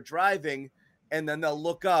times they're driving, and then they'll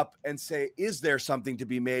look up and say, is there something to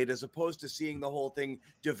be made, as opposed to seeing the whole thing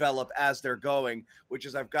develop as they're going, which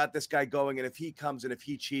is I've got this guy going, and if he comes and if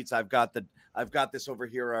he cheats, I've got this over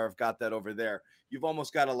here, or I've got that over there. You've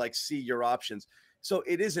almost got to see your options. So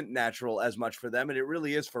it isn't natural as much for them, and it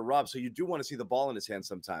really is for Rob. So you do want to see the ball in his hand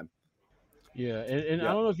sometime. Yeah, and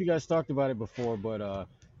I don't know if you guys talked about it before, but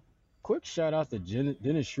quick shout out to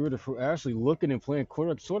Dennis Schroeder for actually looking and playing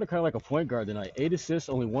quarterback, sort of kind of like a point guard tonight. 8 assists,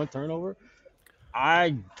 only 1 turnover. I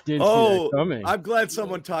didn't see that coming. I'm glad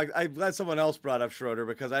someone else brought up Schroeder,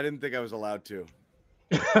 because I didn't think I was allowed to.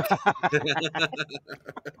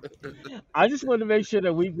 I just wanted to make sure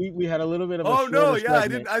that we had a little bit of a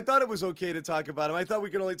I thought it was okay to talk about him. I thought we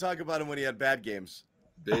could only talk about him when he had bad games.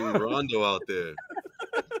 Big Rondo out there.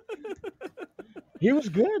 He was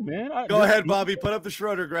good, man. Go ahead, Bobby. Put up the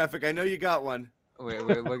Schroeder graphic. I know you got one.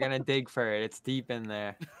 We're gonna dig for it. It's deep in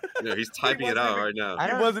there. Yeah, he's typing it out right now.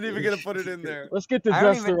 He wasn't even gonna put it in there. Let's get the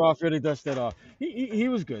duster off. Really dust that off. He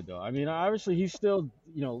was good though. I mean, obviously he still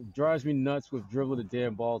drives me nuts with dribbling the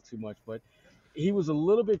damn ball too much, but he was a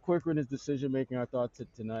little bit quicker in his decision making, I thought,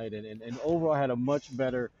 tonight, and overall had a much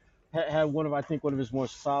better. Had one of his more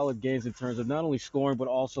solid games in terms of not only scoring but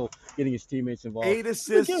also getting his teammates involved. 8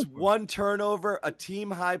 assists, 1 turnover, a team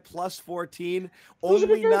high plus 14.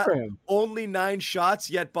 Only 9 shots.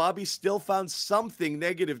 Yet Bobby still found something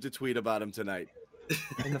negative to tweet about him tonight.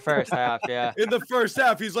 In the first half, yeah. In the first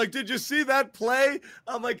half, he's like, "Did you see that play?"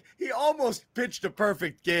 I'm like, he almost pitched a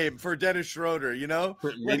perfect game for Dennis Schroeder.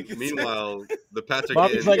 Meanwhile, the Patrick.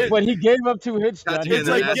 Bobby's like, when he gave up 2 hits, it's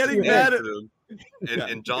like getting mad at him.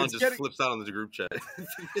 And John just flips out on the group chat.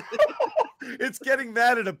 It's getting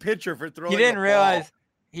mad at a pitcher for throwing. He didn't realize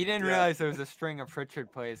there was a string of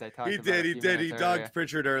Pritchard plays. I talked. He did. He dogged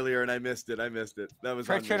Pritchard earlier, and I missed it. That was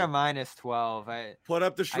Pritchard a -12. Put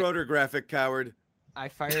up the Schroeder graphic, coward. I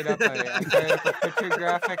fired up a Pritchard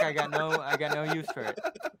graphic. I got no use for it.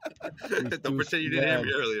 Don't pretend you didn't hear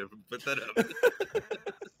me earlier. Put that up.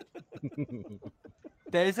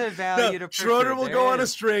 There's a value to Pritchard. Schroeder will go on a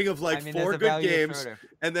string of 4 good games,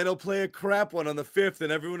 and then he'll play a crap one on the 5th, and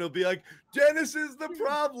everyone will be like, "Dennis is the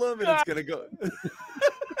problem," and it's gonna go.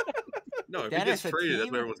 No, if he gets traded,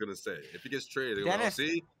 that's what everyone's gonna say. If he gets traded,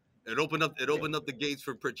 see, it opened up the gates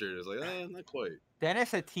for Pritchard. It's like, not quite.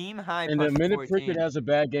 Dennis, a team high. And the minute Pritchard has a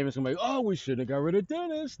bad game, it's gonna be like, "Oh, we should have got rid of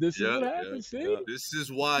Dennis." This is what happens. See, this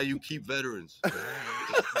is why you keep veterans.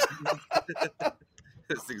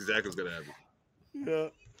 That's exactly what's gonna happen. Yeah,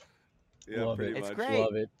 Love pretty it. much. It's great.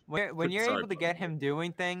 Love it. When you're able to get him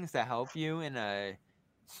doing things that help you in a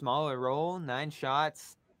smaller role, 9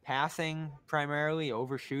 shots, passing primarily,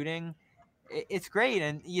 overshooting, it's great.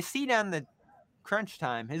 And you see down the crunch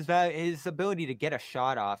time his ability to get a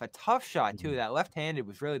shot off, a tough shot too. That left-handed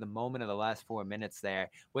was really the moment of the last 4 minutes there.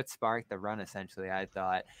 What sparked the run, essentially, I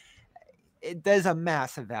thought. There's a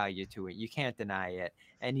massive value to it. You can't deny it.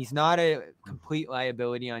 And he's not a complete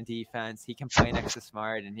liability on defense. He can play next to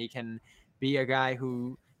Smart, and he can be a guy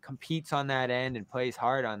who competes on that end and plays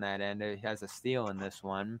hard on that end. He has a steal in this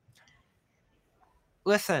one.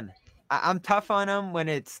 Listen, I'm tough on him when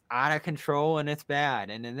it's out of control and it's bad.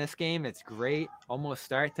 And in this game, it's great, almost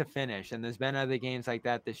start to finish. And there's been other games like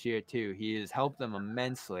that this year, too. He has helped them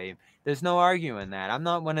immensely. There's no arguing that. I'm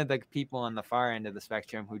not one of the people on the far end of the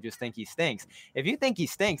spectrum who just think he stinks. If you think he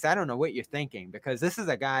stinks, I don't know what you're thinking, because this is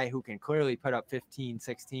a guy who can clearly put up 15,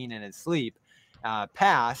 16 in his sleep,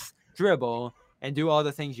 pass, dribble, and do all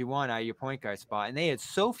the things you want out of your point guard spot. And they had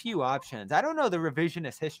so few options. I don't know the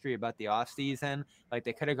revisionist history about the offseason. Like,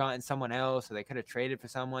 they could have gotten someone else, or they could have traded for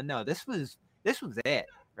someone. No, this was it,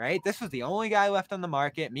 right? This was the only guy left on the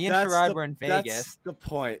market. Me and Sherrod were in Vegas. That's the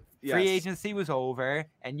point. Yes. Free agency was over,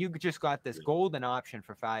 and you just got this golden option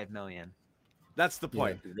for $5 million. That's the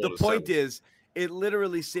point. Yeah. The point is, it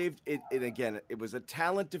literally saved it. And again, it was a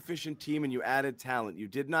talent-deficient team, and you added talent. You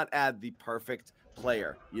did not add the perfect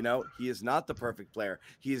player. He is not the perfect player.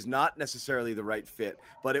 He is not necessarily the right fit,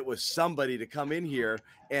 but it was somebody to come in here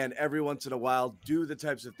and every once in a while do the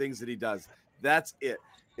types of things that he does. That's it.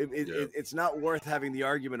 It's not worth having the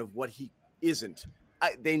argument of what he isn't.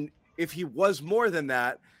 If he was more than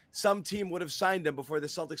that, some team would have signed him before the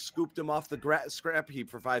Celtics scooped him off the scrap heap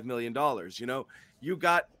for $5 million.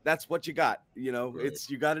 That's what you got. Right.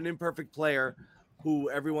 You got an imperfect player who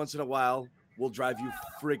every once in a while will drive you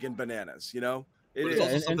friggin' bananas. But It it's is.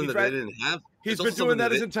 also something that they didn't have. He's It's been also doing something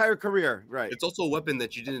that his entire career. Right. It's also a weapon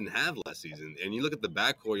that you didn't have last season. And you look at the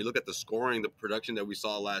backcourt, you look at the scoring, the production that we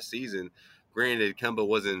saw last season. Granted, Kemba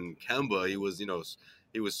wasn't Kemba. He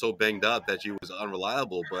was so banged up that he was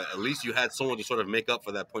unreliable. But at least you had someone to sort of make up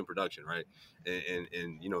for that point production, right? And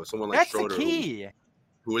someone like That's Schroeder, the key.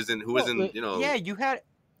 who isn't Yeah, you had.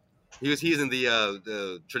 He isn't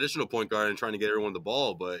the traditional point guard and trying to get everyone the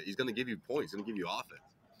ball, but he's going to give you points. He's going to give you offense.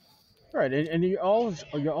 Right, and you're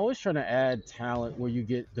always trying to add talent where you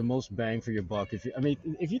get the most bang for your buck. If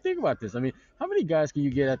you think about this, how many guys can you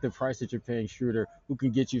get at the price that you're paying Schroeder who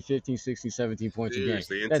can get you 15, 16, 17 points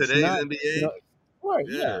Seriously, a game? in today's NBA, right?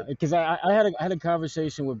 Yeah, because I had a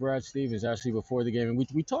conversation with Brad Stevens actually before the game, and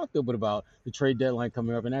we talked a little bit about the trade deadline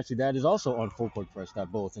coming up, and actually that is also on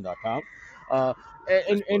fullcourtpress.bulletin.com.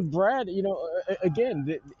 And Brad,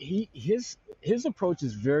 again, his approach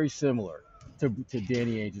is very similar to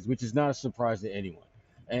Danny Ainge's, which is not a surprise to anyone.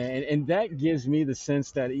 And that gives me the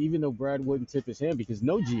sense that even though Brad wouldn't tip his hand, because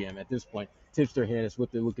no GM at this point tips their hand as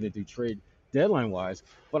what they're looking to do trade deadline wise,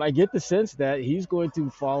 but I get the sense that he's going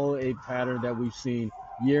to follow a pattern that we've seen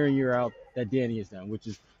year in, year out that Danny has done, which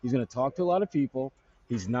is he's going to talk to a lot of people.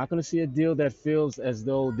 He's not going to see a deal that feels as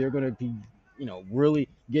though they're going to be, really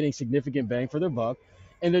getting significant bang for their buck,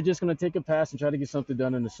 and they're just going to take a pass and try to get something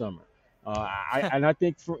done in the summer. I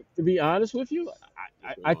think, to be honest with you,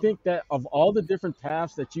 I think that of all the different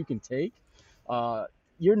paths that you can take,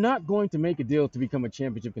 you're not going to make a deal to become a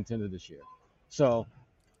championship contender this year. So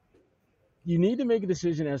you need to make a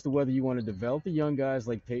decision as to whether you want to develop the young guys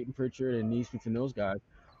like Peyton Pritchard and Neesmith and those guys,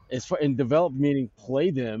 and develop meaning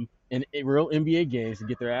play them in real NBA games and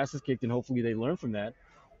get their asses kicked, and hopefully they learn from that,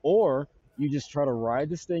 or you just try to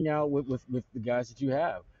ride this thing out with the guys that you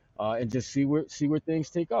have. And just see where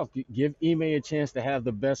things take off. Give Ime a chance to have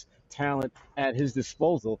the best talent at his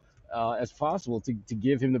disposal as possible to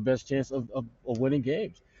give him the best chance of winning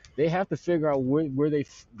games. They have to figure out where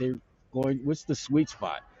they're going. What's the sweet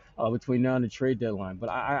spot between now and the trade deadline? But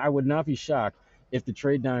I would not be shocked if the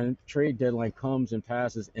trade deadline comes and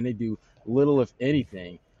passes and they do little if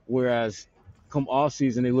anything. Whereas come off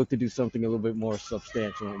season they look to do something a little bit more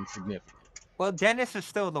substantial and significant. Well, Dennis is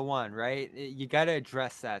still the one, right? You got to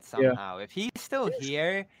address that somehow. Yeah. If he's still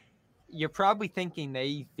here, you're probably thinking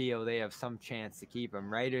they feel they have some chance to keep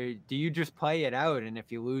him, right? Or do you just play it out, and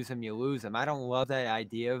if you lose him, you lose him? I don't love that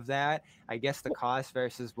idea of that. I guess the cost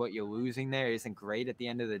versus what you're losing there isn't great at the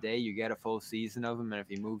end of the day. You get a full season of him, and if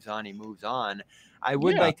he moves on, he moves on. I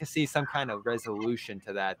would like to see some kind of resolution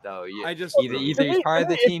to that, though. Either he's part of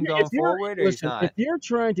the team going forward, or he's not. If you're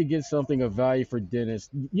trying to get something of value for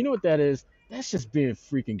Dennis, you know what that is? That's just being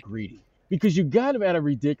freaking greedy, because you got him at a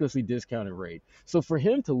ridiculously discounted rate. So for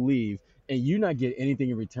him to leave and you not get anything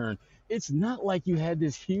in return, it's not like you had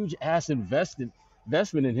this huge ass investment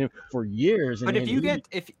in him for years. But if you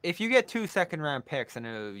get 2 second-round picks,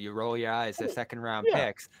 and you roll your eyes at second-round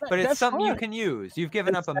picks, but it's something you can use. You've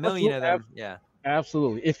given up $1 million of them. Yeah,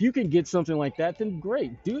 absolutely. If you can get something like that, then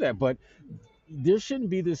great, do that. But there shouldn't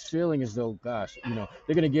be this feeling as though, gosh, they're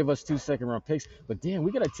going to give us 2 second-round picks, but damn, we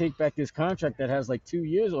got to take back this contract that has like 2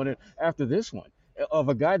 years on it after this one of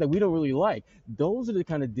a guy that we don't really like. Those are the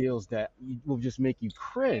kind of deals that will just make you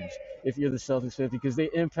cringe if you're the Celtics fan, because they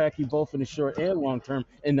impact you both in the short and long term,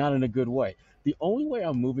 and not in a good way. The only way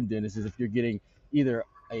I'm moving Dennis is if you're getting either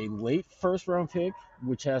a late first-round pick,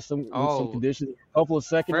 which has some conditions, a couple of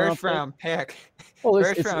second-round pick. Well,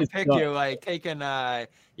 first-round pick, you're like taking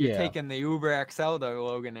taking the Uber XL to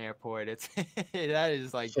Logan Airport. That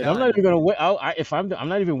is like. I'm not even gonna wait. I'm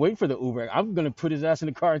not even waiting for the Uber. I'm gonna put his ass in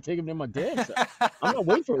the car and take him to my dad's house. I'm not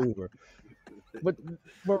waiting for Uber. But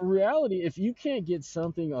reality, if you can't get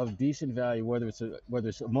something of decent value, whether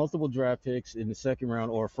it's multiple draft picks in the second round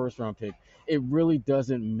or a first-round pick, it really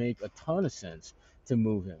doesn't make a ton of sense to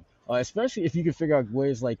move him. Especially if you can figure out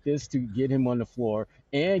ways like this to get him on the floor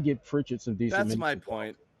and get Pritchard some decent. That's my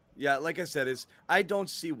point. Yeah, like I said, I don't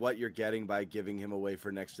see what you're getting by giving him away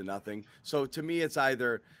for next to nothing. So to me, it's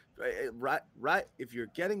either right if you're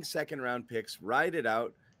getting second-round picks, ride it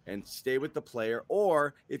out and stay with the player,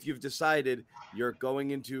 or if you've decided you're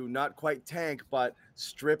going into not quite tank but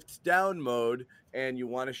stripped down mode and you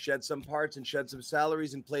want to shed some parts and shed some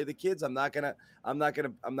salaries and play the kids, I'm not gonna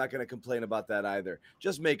complain about that either.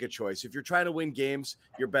 Just make a choice. If you're trying to win games,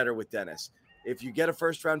 you're better with Dennis. If you get a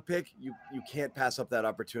first-round pick, you can't pass up that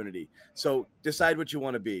opportunity. So decide what you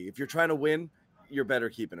want to be. If you're trying to win, you're better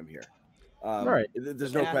keeping him here. Right.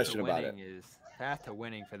 There's The no path question to about it. path to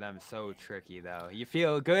winning for them is so tricky though. You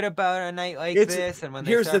feel good about a night like It's this, and when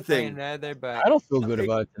they here's the start playing thing. together, I but don't feel good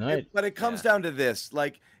about it tonight. But it comes Yeah. down to this,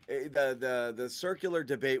 like the circular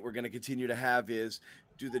debate we're going to continue to have is,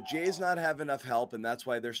 do the Jays not have enough help and that's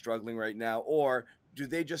why they're struggling right now, or do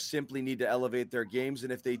they just simply need to elevate their games?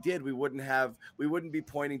 And if they did, we wouldn't be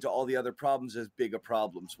pointing to all the other problems as bigger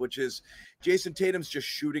problems, which is Jason Tatum's just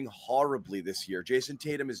shooting horribly this year. Jason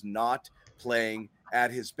Tatum is not playing at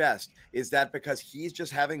his best. Is that because he's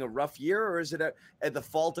just having a rough year, or is it at the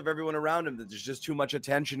fault of everyone around him that there's just too much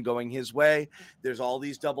attention going his way? There's all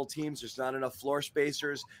these double teams. There's not enough floor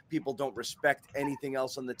spacers. People don't respect anything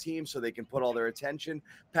else on the team, so they can put all their attention,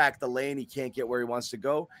 pack the lane. He can't get where he wants to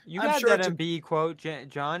go. you I'm got sure that it's Embiid quote,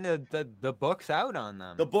 John. The book's out on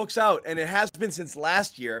them. the book's out, and it has been since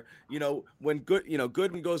last year. When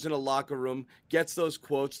Gooden goes in a locker room, gets those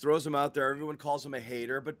quotes, throws them out there. Everyone calls him a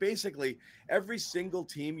hater, but basically every single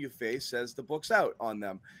team you face says the book's out on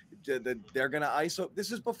them. They're going to ISO.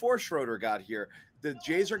 This is before Schroeder got here. The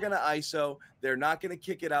Jays are going to ISO. They're not going to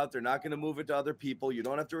kick it out. They're not going to move it to other people. You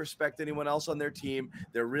don't have to respect anyone else on their team.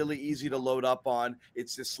 They're really easy to load up on.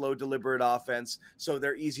 It's a slow, deliberate offense, so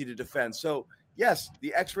they're easy to defend. So yes,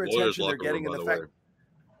 the extra Warriors attention they're locker getting room, in by the the fact. way.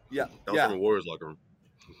 Yeah, That was from a Warriors locker room.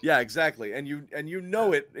 yeah, exactly. And you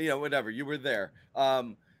know it, whatever. You were there.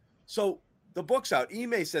 So the book's out.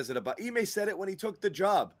 Ime says it about. Ime said it when he took the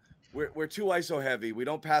job. We're too ISO heavy. We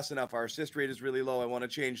don't pass enough. Our assist rate is really low. I want to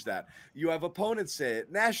change that. You have opponents say it.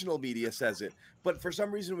 National media says it. But for some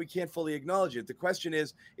reason, we can't fully acknowledge it. The question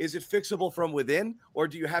is it fixable from within, or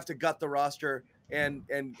do you have to gut the roster and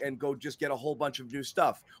go just get a whole bunch of new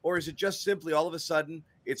stuff? Or is it just simply all of a sudden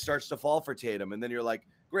it starts to fall for Tatum, and then you're like,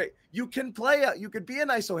 great, you can you could be an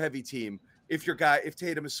ISO heavy team if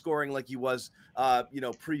Tatum is scoring like he was,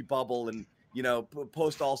 pre-bubble and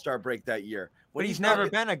post All-Star break that year. But he's never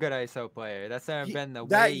been a good ISO player. That's never been the way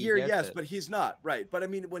that he year, gets yes, it. but he's not right. But I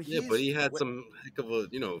mean, when but he had some heck of a,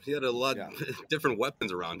 he had a lot different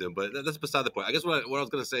weapons around him. But that's beside the point. I guess what I was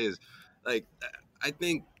gonna say is, like, I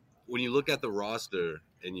think when you look at the roster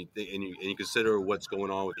and you think and you consider what's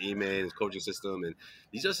going on with Ime and his coaching system, and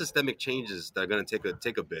these are systemic changes that are going to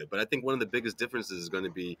take a bit. But I think one of the biggest differences is going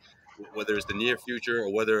to be whether it's the near future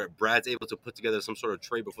or whether Brad's able to put together some sort of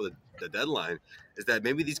trade before the deadline, is that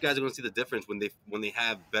maybe these guys are going to see the difference when they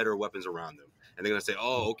have better weapons around them, and they're going to say,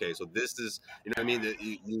 oh, okay, so this is, what I mean,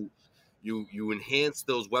 you enhance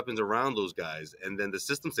those weapons around those guys, and then the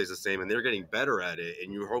system stays the same, and they're getting better at it,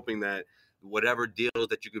 and you're hoping that whatever deals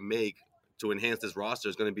that you can make to enhance this roster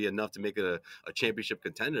is going to be enough to make it a championship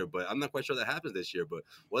contender. But I'm not quite sure that happens this year. But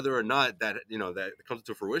whether or not that that comes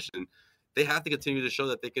to fruition, they have to continue to show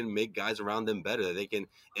that they can make guys around them better, that they can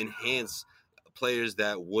enhance players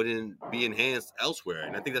that wouldn't be enhanced elsewhere.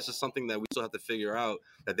 And I think that's just something that we still have to figure out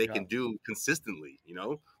that they can do consistently,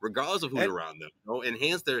 regardless of who's around them.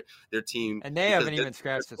 Enhance their team. And they haven't even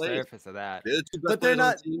scratched the surface of that. They're the two best but they're players on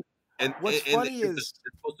not. the team, and what's funny is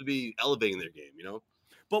they're supposed to be elevating their game,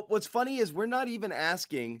 But what's funny is we're not even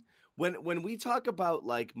asking when we talk about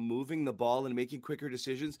like moving the ball and making quicker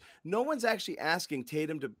decisions, no one's actually asking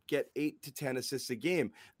Tatum to get 8 to 10 assists a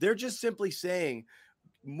game. They're just simply saying,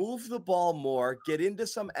 move the ball more, get into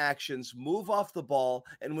some actions, move off the ball,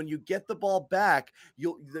 and when you get the ball back,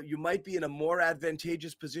 you might be in a more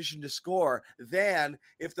advantageous position to score than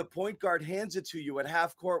if the point guard hands it to you at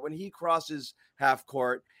half court when he crosses half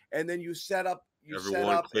court, and then you set up and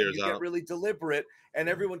you get really deliberate and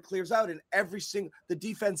everyone clears out, and the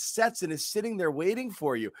defense sets and is sitting there waiting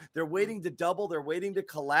for you. They're waiting to double, they're waiting to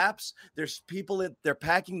collapse. There's people they're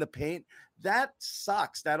packing the paint. That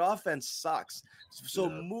sucks. That offense sucks.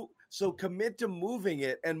 So commit to moving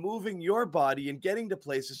it and moving your body and getting to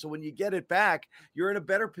places. So when you get it back, you're in a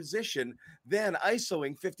better position than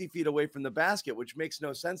ISOing 50 feet away from the basket, which makes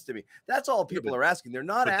no sense to me. That's all people are asking. They're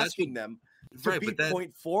not asking them to be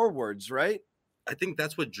point forwards, right? I think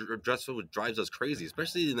that's what drives us crazy,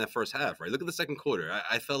 especially in that first half, right? Look at the second quarter.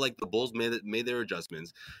 I felt like the Bulls made their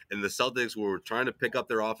adjustments, and the Celtics were trying to pick up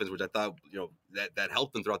their offense, which I thought, that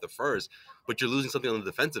helped them throughout the first. But you're losing something on the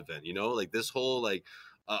defensive end, like this whole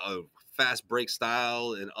fast break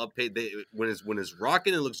style and up pay. When it's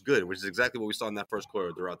rocking, it looks good, which is exactly what we saw in that first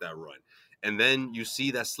quarter throughout that run. And then you see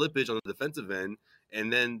that slippage on the defensive end,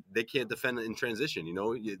 and then they can't defend in transition.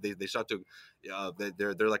 They start to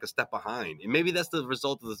they're like a step behind, and maybe that's the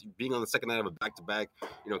result of this being on the second night of a back-to-back,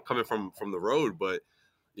 coming from the road. But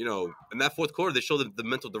in that fourth quarter, they showed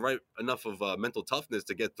the right enough of mental toughness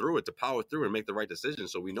to get through it, to power through and make the right decision.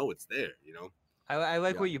 So we know it's there. I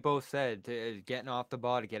like what you both said, to getting off the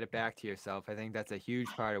ball to get it back to yourself. I think that's a huge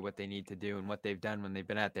part of what they need to do and what they've done when they've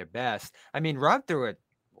been at their best. I mean, Rob threw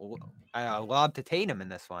a lob to Tatum in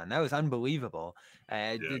this one. That was unbelievable.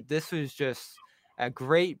 This was just a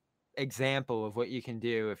great example of what you can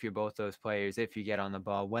do if you're both those players, if you get on the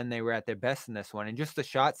ball, when they were at their best in this one. And just the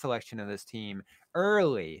shot selection of this team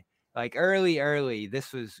early. Like early,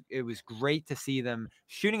 it was great to see them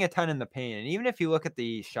shooting a ton in the paint. And even if you look at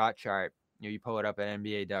the shot chart, you pull it up at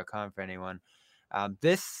NBA.com for anyone.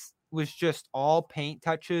 This was just all paint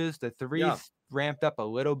touches. The threes ramped up a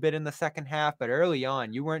little bit in the second half, but early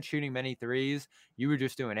on, you weren't shooting many threes. You were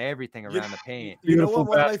just doing everything around the paint. Beautiful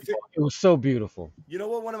basketball. It was so beautiful. You know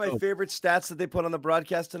what? One of my favorite stats that they put on the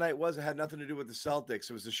broadcast tonight was, it had nothing to do with the Celtics.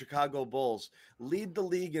 It was the Chicago Bulls lead the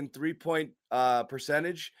league in 3-point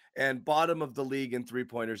percentage and bottom of the league in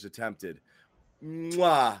 3-pointers attempted.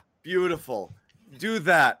 Beautiful. Do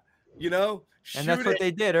that. And that's what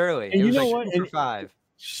they did early. And it was like 2 for 5.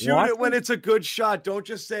 Shoot it when it's a good shot. Don't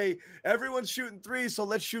just say everyone's shooting 3, so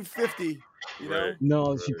let's shoot 50.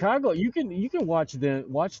 No, Chicago. You can watch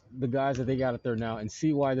the guys that they got up there now and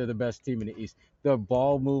see why they're the best team in the East. The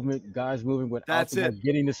ball movement, guys moving without the ball,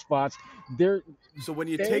 getting the spots. So when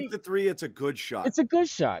you take the 3, it's a good shot. It's a good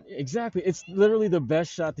shot. Exactly. It's literally the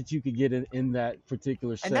best shot that you could get in that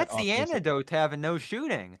particular set. And that's the antidote to having no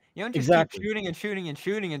shooting. You don't just keep shooting and shooting and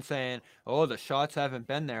shooting and saying, oh, the shots haven't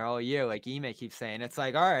been there all year, like Ime keeps saying. It's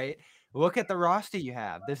like, all right, look at the roster you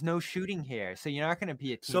have. There's no shooting here. So you're not going to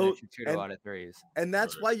be a team that should shoot a lot of threes. And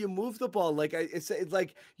that's why you move the ball. Like it's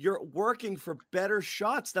like you're working for better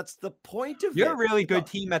shots. That's the point of it. You're a really good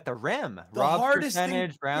team at the rim. Rob's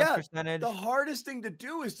percentage, Brown's percentage. The hardest thing to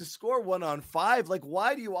do is to score 1-on-5. Like,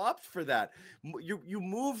 why do you opt for that? You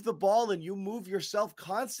move the ball and you move yourself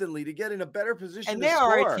constantly to get in a better position. And there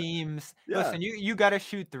are teams. Listen, you got to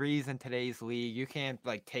shoot threes in today's league. You can't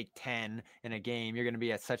take 10 in a game. You're going to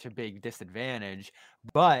be at such a big disadvantage.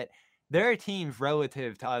 But there are teams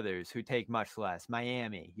relative to others who take much less.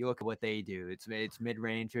 Miami, you look at what they do. It's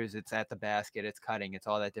mid-rangers, it's at the basket, it's cutting, it's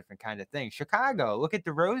all that different kind of thing. Chicago, look at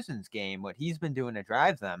DeRozan's game, what he's been doing to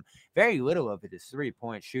drive them. Very little of it is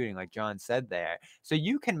three-point shooting, like John said there. So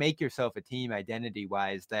you can make yourself a team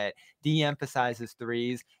identity-wise that de-emphasizes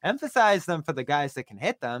threes, emphasize them for the guys that can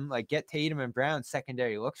hit them, like get Tatum and Brown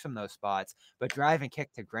secondary looks from those spots, but drive and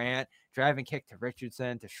kick to Grant, drive and kick to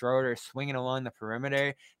Richardson, to Schroeder, swinging along the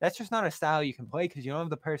perimeter. That's just not a style you can play because you don't have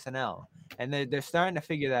the personnel. And they're starting to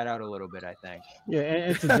figure that out a little bit, I think. Yeah,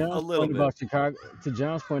 and to John's point about Chicago, to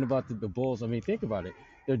John's point about the Bulls, I mean, think about it.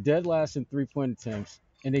 They're dead last in three-point attempts,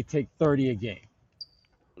 and they take 30 a game.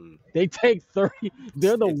 They take 30.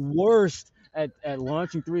 They're the worst at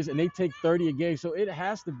launching threes, and they take 30 a game. So it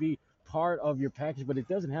has to be part of your package, but it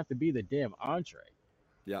doesn't have to be the damn entree.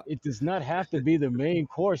 Yeah. It does not have to be the main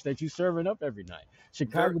course that you're serving up every night.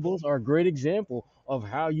 Chicago Bulls are a great example of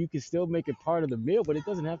how you can still make it part of the meal, but it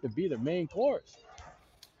doesn't have to be the main course.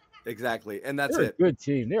 Exactly. And that's They're a good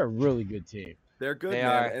team. They're a really good team. They're good. They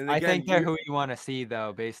are. And again, I think they're who you want to see,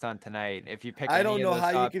 though, based on tonight. If you pick, I don't know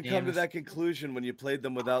how you can teams, come to that conclusion when you played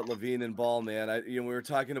them without Levine and Ball, man. We were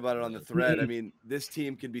talking about it on the thread. I mean, this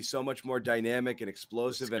team can be so much more dynamic and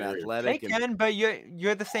explosive and athletic. They can, but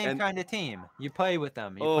you're the same kind of team. You play with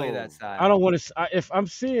them. You play that side. I don't want to. If I'm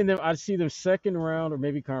seeing them, I see them second round or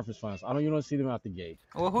maybe conference finals. I don't even want to see them out the gate.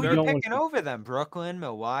 Well, who are you picking over them? Brooklyn,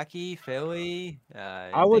 Milwaukee, Philly.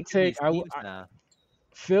 I would take.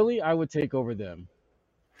 Philly. I would take over them.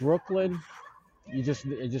 Brooklyn, you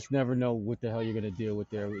just never know what the hell you're gonna deal with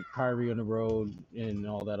there with Kyrie on the road and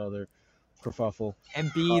all that other kerfuffle.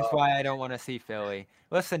 Embiid's why I don't want to see Philly.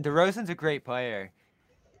 Listen, DeRozan's a great player.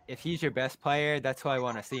 If he's your best player, that's who I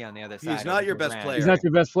want to see on the other side. He's not your best player. He's not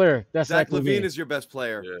your best player. That's Zach LaVine is your best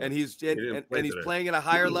player, and he's playing at a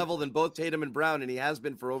higher level than both Tatum and Brown, and he has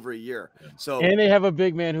been for over a year. So and they have a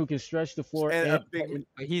big man who can stretch the floor. But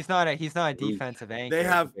he's not a defensive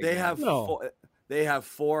anchor. They have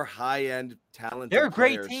 4 high-end talented They're a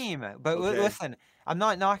great players. team. But listen, I'm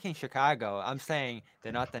not knocking Chicago. I'm saying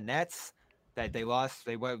they're not the Nets that they lost.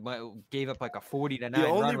 They gave up like a 40-9. The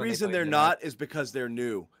only reason they're not is because they're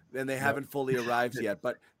new and they haven't fully arrived yet.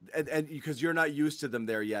 But and because you're not used to them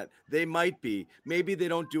there yet. They might be. Maybe they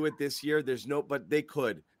don't do it this year. But they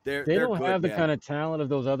could. They don't have the kind of talent of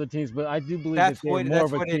those other teams, but I do believe they're more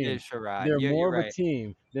of a team. They're more of a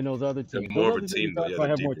team than those other teams. They're more of a team. If I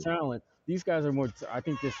have more talent. These guys are more. I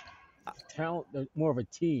think this talent, more of a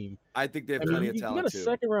team. I think they have plenty of talent too. You got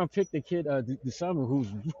a second round pick, the kid, the summer, who's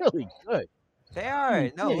really good. They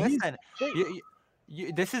are. No, listen.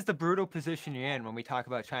 this is the brutal position you're in when we talk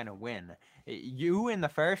about trying to win. You in the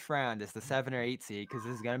first round is the 7 or 8 seed because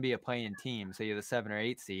this is going to be a play-in team. So you're the 7 or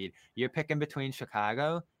 8 seed. You're picking between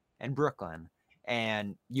Chicago and Brooklyn.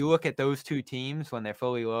 And you look at those two teams when they're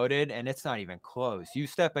fully loaded, and it's not even close. You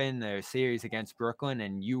step in their series against Brooklyn,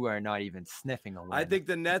 and you are not even sniffing a win. I think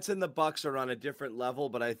the Nets and the Bucks are on a different level,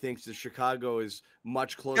 but I think the Chicago is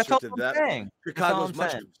much closer That's all to I'm that. saying.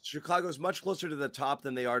 Chicago's much closer to the top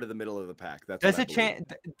than they are to the middle of the pack. That's There's what a I believe.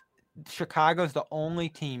 chance. Chicago's the only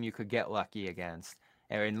team you could get lucky against,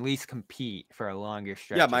 or at least compete for a longer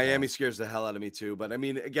stretch. Yeah, Miami scares the hell out of me too. But I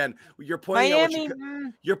mean, again, you're pointing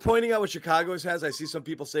out what Chicago has. I see some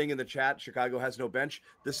people saying in the chat, Chicago has no bench.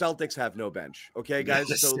 The Celtics have no bench. Okay, guys.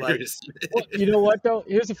 Yeah, so like, well, you know what though?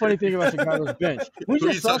 Here's the funny thing about Chicago's bench. We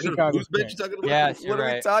just saw Chicago's bench. Yes, what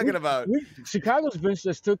are we talking about? Chicago's bench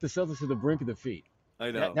just took the Celtics to the brink of defeat.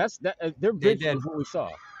 I know. Their bench is what we saw.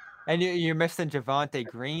 And you're missing Javonte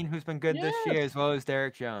Green, who's been good this year, as well as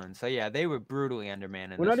Derek Jones. So, yeah, they were brutally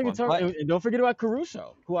undermanned in We're this not even talking – and don't forget about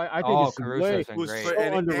Caruso, who I think is Caruso's been great.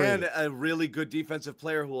 And a really good defensive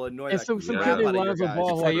player who will annoy and that some crap kid out of named your Lonzo guys.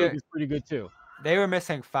 Ball, who I think is pretty good too. They were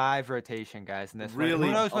missing 5 rotation guys in this one. Really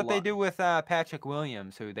Who knows what they do with Patrick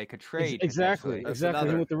Williams, who they could trade. Exactly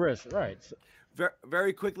with the risk, right. Very,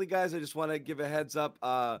 very quickly, guys, I just want to give a heads up.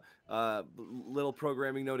 Little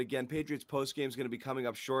programming note again. Patriots post game is going to be coming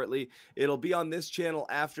up shortly. It'll be on this channel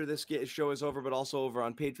after this show is over, but also over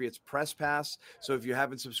on Patriots Press Pass. So if you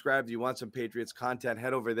haven't subscribed, you want some Patriots content,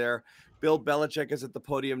 head over there. Bill Belichick is at the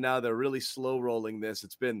podium now. They're really slow rolling this.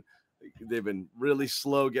 They've been really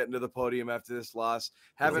slow getting to the podium after this loss.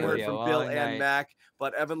 Haven't heard from Bill and Mac,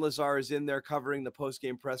 but Evan Lazar is in there covering the post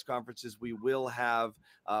game press conferences. We will have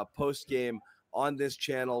post game on this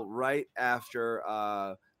channel right after,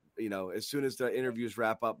 as soon as the interviews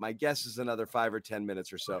wrap up. My guess is another 5 or 10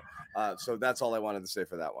 minutes or so. So that's all I wanted to say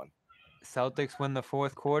for that one. Celtics win the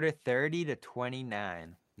fourth quarter,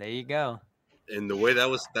 30-29. There you go. And the way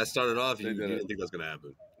that started off, you didn't think that was going to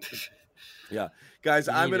happen. Yeah, guys,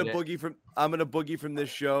 I'm gonna boogie from this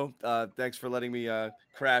show. Thanks for letting me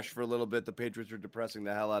crash for a little bit. The Patriots were depressing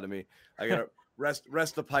the hell out of me. I gotta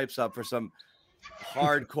rest the pipes up for some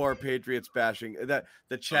hardcore Patriots bashing. That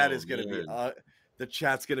the chat is gonna be the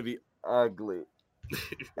chat's gonna be ugly.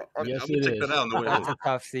 Yes, it is. That's a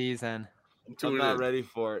tough season. I'm not ready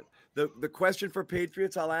for it. The question for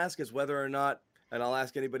Patriots I'll ask is whether or not, and I'll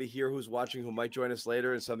ask anybody here who's watching who might join us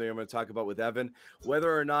later, and something I'm going to talk about with Evan,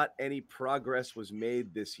 whether or not any progress was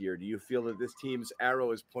made this year. Do you feel that this team's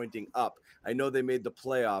arrow is pointing up? I know they made the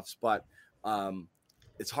playoffs, but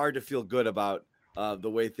it's hard to feel good about the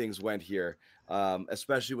way things went here,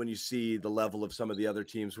 especially when you see the level of some of the other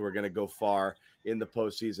teams who are going to go far in the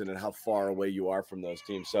postseason and how far away you are from those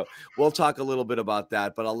teams. So we'll talk a little bit about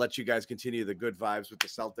that, but I'll let you guys continue the good vibes with the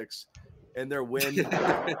Celtics and their win.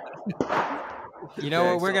 You know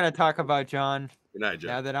what we're going to talk about, John? Good night, John.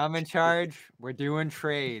 Now that I'm in charge, we're doing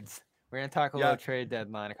trades. We're going to talk a little trade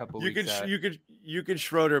deadline a couple weeks out. You can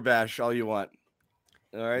Schroeder bash all you want.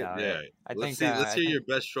 All right? No, yeah. Let's hear your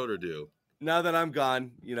best Schroeder deal. Now that I'm gone,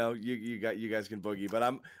 you guys can boogie, but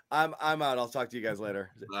I'm out. I'll talk to you guys later.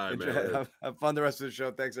 All right, man. Have fun the rest of the show.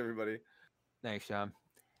 Thanks, everybody. Thanks, John.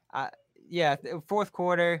 Fourth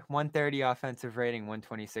quarter, 130 offensive rating,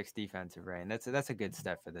 126 defensive rating. That's a good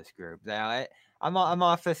step for this group. I'm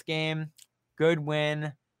off this game. Good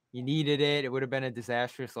win. You needed it. It would have been a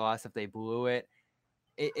disastrous loss if they blew it.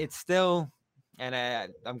 It's still, and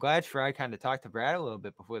I'm glad Sherrod kind of talked to Brad a little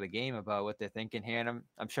bit before the game about what they're thinking here. And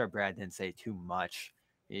I'm sure Brad didn't say too much.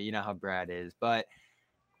 You know how Brad is, but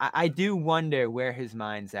I do wonder where his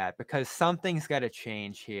mind's at, because something's got to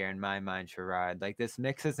change here in my mind, Sherrod. Like, this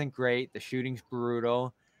mix isn't great. The shooting's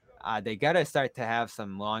brutal. They got to start to have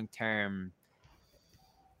some long-term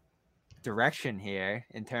direction here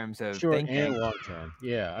in terms of thinking. And long-term.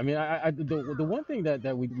 Yeah. I mean, the one thing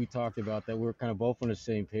that we talked about that we're kind of both on the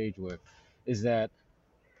same page with is that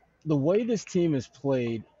the way this team is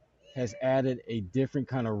played has added a different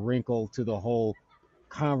kind of wrinkle to the whole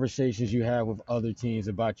conversations you have with other teams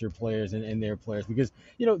about your players and their players, because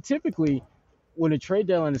typically when a trade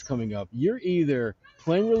deadline is coming up, you're either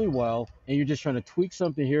playing really well and you're just trying to tweak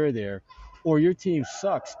something here or there, or your team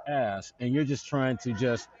sucks ass and you're just trying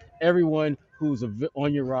to everyone who's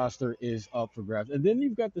on your roster is up for grabs. And then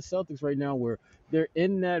you've got the Celtics right now where they're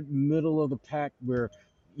in that middle of the pack where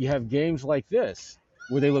you have games like this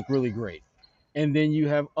where they look really great, and then you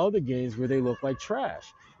have other games where they look like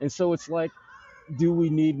trash. And so it's like do we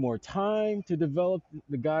need more time to develop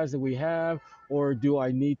the guys that we have, or do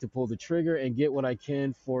I need to pull the trigger and get what I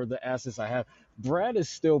can for the assets I have? Brad is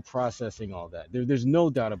still processing all that. There's no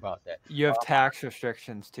doubt about that. You have tax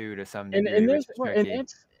restrictions too, to some And degree, which there's is right, tricky.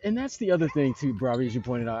 and that's the other thing too, Bobby, as you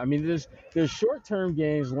pointed out. I mean, there's short-term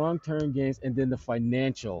gains, long-term gains, and then the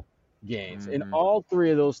financial gains. And all three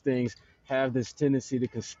of those things have this tendency to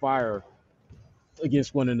conspire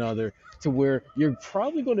against one another, to where you're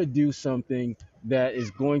probably going to do something that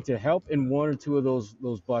is going to help in one or two of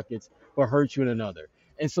those buckets, but hurt you in another.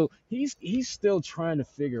 And so he's still trying to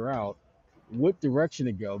figure out what direction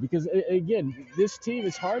to go, because again, this team,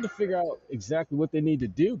 it's hard to figure out exactly what they need to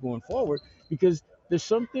do going forward, because there's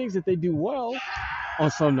some things that they do well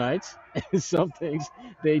on some nights and some things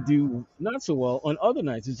they do not so well on other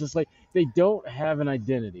nights. It's just like they don't have an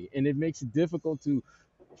identity, and it makes it difficult to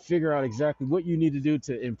figure out exactly what you need to do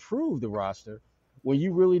to improve the roster when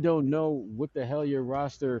you really don't know what the hell your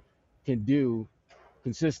roster can do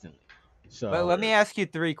consistently. But So let me ask you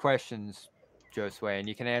 3 questions, Josue, and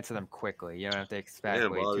you can answer them quickly. You don't have to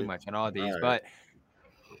speculate too much on all these. But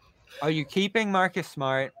are you keeping Marcus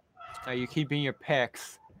Smart? Are you keeping your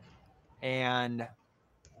picks? And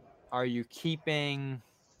are you keeping,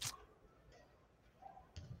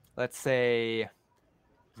 let's say,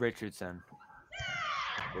 Richardson?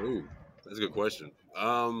 Oh, that's a good question.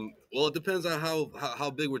 Well, it depends on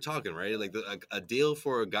how big we're talking, right? Like a deal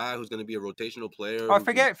for a guy who's going to be a rotational player. Or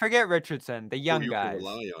forget Richardson, the young guys.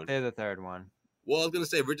 Rely on. They're the third one. Well, I was going to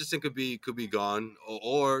say Richardson could be gone,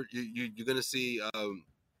 or you're going to see.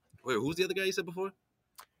 Wait, who's the other guy you said before?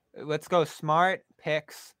 Let's go Smart,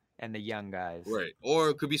 picks, and the young guys. Right. Or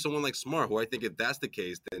it could be someone like Smart, who I think if that's the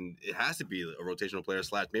case, then it has to be a rotational player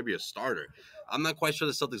 / maybe a starter. I'm not quite sure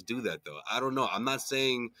the Celtics do that, though. I don't know. I'm not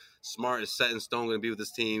saying Smart is set in stone going to be with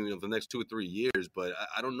this team for the next 2 or 3 years, but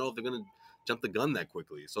I don't know if they're going to jump the gun that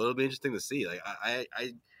quickly. So it'll be interesting to see. Like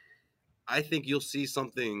I think you'll see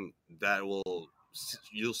something that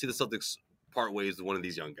you'll see the Celtics part ways with one of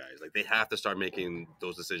these young guys. Like they have to start making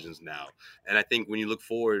those decisions now. And I think when you look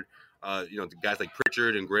forward, to guys like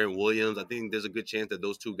Pritchard and Grant Williams, I think there's a good chance that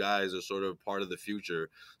those two guys are sort of part of the future,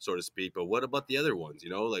 so to speak. But what about the other ones,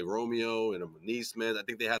 like Romeo and Neesmith? I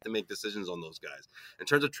think they have to make decisions on those guys. In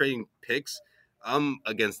terms of trading picks, I'm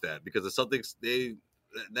against that because the Celtics,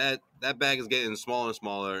 that bag is getting smaller and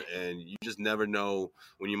smaller, and you just never know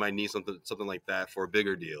when you might need something like that for a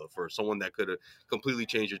bigger deal, for someone that could have completely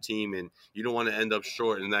changed your team, and you don't want to end up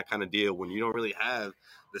short in that kind of deal when you don't really have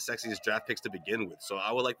the sexiest draft picks to begin with. So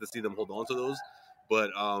I would like to see them hold on to those,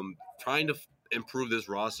 but trying to improve this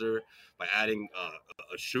roster by adding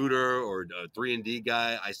a shooter or a 3-and-D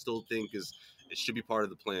guy, I still think it should be part of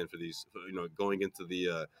the plan for these, going into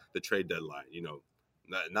the trade deadline.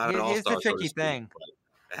 Not an all-star. Here's the tricky thing.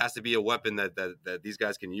 It has to be a weapon that these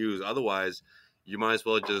guys can use. Otherwise, you might as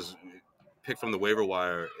well just pick from the waiver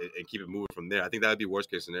wire and keep it moving from there. I think that would be worst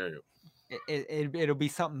case scenario. It'll be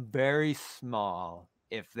something very small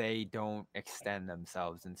if they don't extend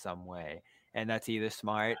themselves in some way, and that's either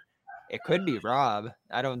Smart. It could be Rob.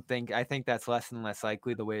 I think that's less and less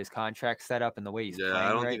likely the way his contract's set up and the way he's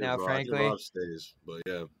playing right now, frankly. I think Rob stays, but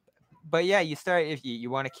yeah. But yeah, you start if you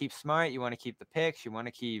want to keep Smart, you want to keep the picks, you want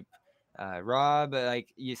to keep Rob. Like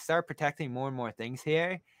you start protecting more and more things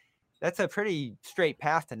here. That's a pretty straight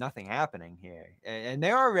path to nothing happening here. And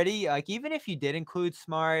they're already like, even if you did include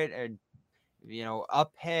Smart or a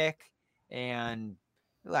pick, and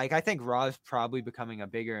like I think Rob's probably becoming a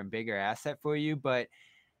bigger and bigger asset for you, but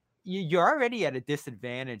you're already at a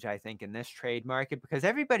disadvantage, I think, in this trade market because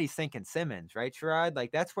everybody's thinking Simmons, right, Sherrod?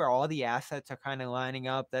 Like that's where all the assets are kind of lining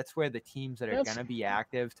up. That's where the teams that are going to be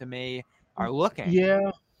active to me are looking.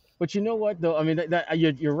 Yeah, but you know what though? I mean,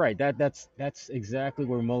 you're right. That's exactly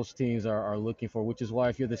where most teams are looking for, which is why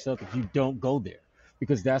if you're the Celtics, you don't go there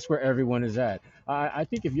because that's where everyone is at. I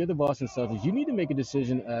think if you're the Boston Celtics, you need to make a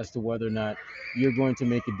decision as to whether or not you're going to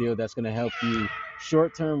make a deal that's going to help you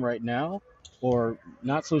short term right now, or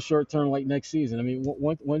not so short term like next season. I mean,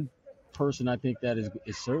 one person I think that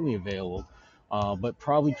is certainly available, but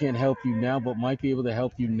probably can't help you now, but might be able to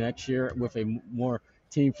help you next year with a more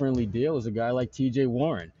team-friendly deal is a guy like T.J.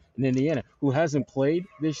 Warren in Indiana, who hasn't played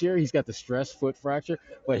this year. He's got the stress foot fracture,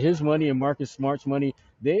 but his money and Marcus Smart's money,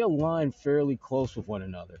 they align fairly close with one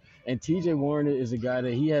another. And T.J. Warren is a guy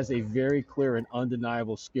that he has a very clear and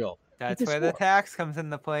undeniable skill. That's where the tax comes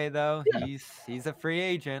into play, though. Yeah. He's a free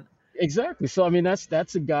agent. Exactly. So, I mean,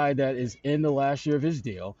 that's a guy that is in the last year of his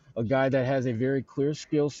deal, a guy that has a very clear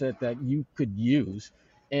skill set that you could use,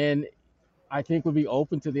 and I think would be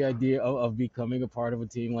open to the idea of becoming a part of a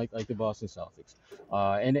team like the Boston Celtics.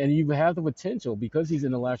 And you have the potential, because he's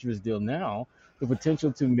in the last year of his deal now, the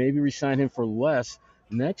potential to maybe re-sign him for less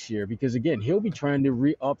next year because, again, he'll be trying to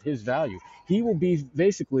re-up his value. He will be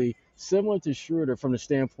basically similar to Schroeder from the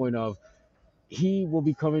standpoint of he will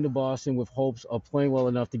be coming to Boston with hopes of playing well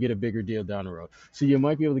enough to get a bigger deal down the road. So you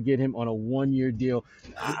might be able to get him on a 1-year deal.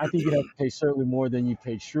 I think you'd have to pay certainly more than you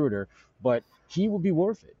paid Schroeder, but he will be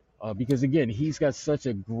worth it. Because again, he's got such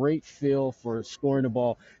a great feel for scoring the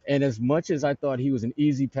ball. And as much as I thought he was an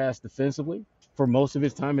easy pass defensively for most of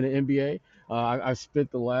his time in the NBA, I've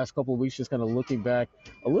spent the last couple of weeks just kind of looking back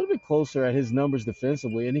a little bit closer at his numbers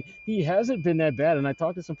defensively, and he hasn't been that bad. And I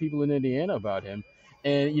talked to some people in Indiana about him,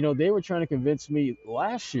 and they were trying to convince me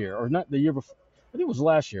last year, or not the year before, I think it was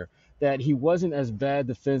last year, that he wasn't as bad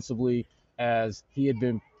defensively as he had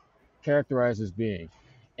been characterized as being.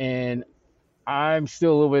 And I'm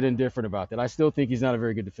still a little bit indifferent about that. I still think he's not a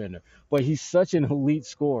very good defender, but he's such an elite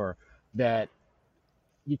scorer that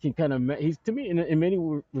you can kind of he's to me in many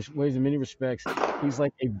ways, in many respects, he's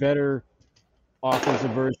like a better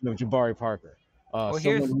offensive version of Jabari Parker, Well,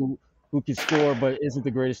 someone who can score but isn't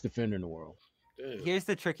the greatest defender in the world. here's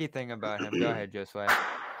the tricky thing about him. Go ahead, Josue.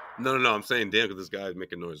 No. I'm saying damn because this guy's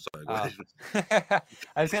making noise. Sorry. Go ahead.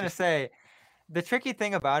 I was gonna say the tricky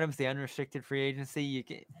thing about him is the unrestricted free agency.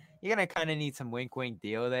 You're gonna kind of need some wink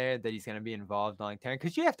deal there that he's gonna be involved long term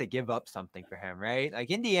because you have to give up something for him, right?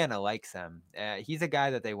 Like Indiana likes him. He's a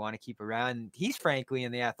guy that they want to keep around. He's frankly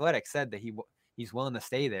in the Athletic said that he's willing to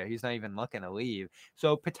stay there. He's not even looking to leave.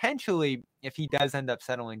 So potentially, if he does end up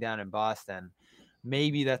settling down in Boston,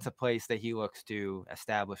 maybe that's a place that he looks to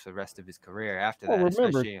establish the rest of his career after that.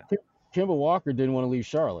 Remember, Kemba Walker didn't want to leave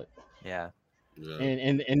Charlotte. Yeah.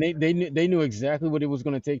 And they knew exactly what it was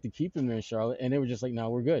going to take to keep him there in Charlotte, and they were just like, "No,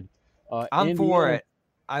 we're good." I'm for it.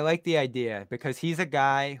 I like the idea because he's a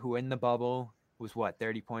guy who in the bubble was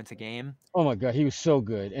 30 points a game. Oh my God, he was so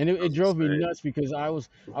good, and it drove me nuts because I was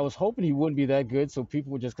hoping he wouldn't be that good, so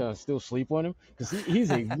people would just kind of still sleep on him because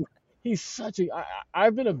he's such a.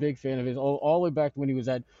 I've been a big fan of his all the way back to when he was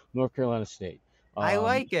at North Carolina State. I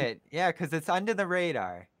like it, yeah, because it's under the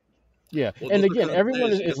radar. Yeah, well, and again,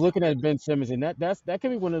 everyone is looking at Ben Simmons, and that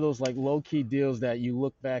can be one of those like low key deals that you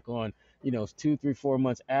look back on, 2, 3, 4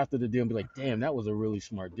 months after the deal and be like, damn, that was a really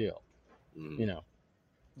smart deal.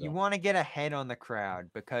 You want to get ahead on the crowd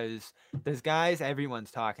because there's guys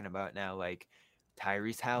everyone's talking about now, like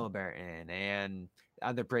Tyrese Halliburton and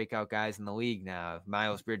other breakout guys in the league now.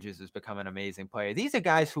 Miles Bridges has become an amazing player. These are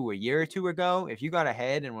guys who a year or two ago, if you got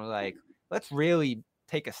ahead and were like, let's really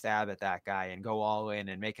take a stab at that guy and go all in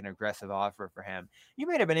and make an aggressive offer for him, you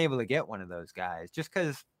might have been able to get one of those guys just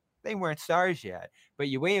because they weren't stars yet. But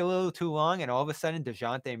you wait a little too long, and all of a sudden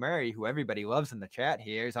DeJounte Murray, who everybody loves in the chat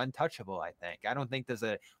here, is untouchable, I think. I don't think there's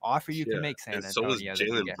an offer you can make San Antonio. And so is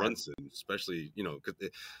Jalen Brunson, especially,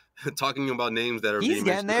 talking about names that are he's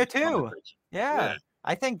getting there too. Yeah.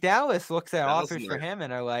 I think Dallas looks at offers for him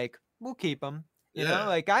and are like, we'll keep him.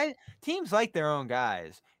 Teams like their own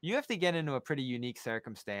guys. You have to get into a pretty unique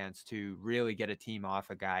circumstance to really get a team off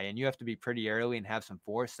a guy, and you have to be pretty early and have some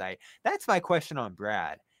foresight. That's my question on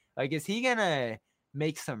Brad. Like, is he going to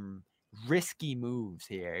make some risky moves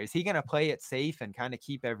here? Is he going to play it safe and kind of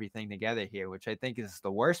keep everything together here, which I think is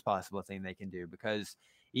the worst possible thing they can do because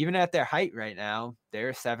even at their height right now, they're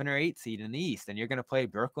a 7 or 8 seed in the East, and you're going to play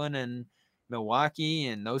Brooklyn and Milwaukee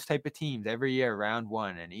and those type of teams every year round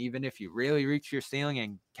one. And even if you really reach your ceiling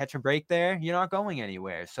and catch a break there, you're not going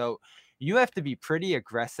anywhere. So you have to be pretty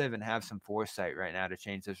aggressive and have some foresight right now to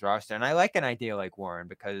change this roster. And I like an idea like Warren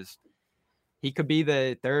because he could be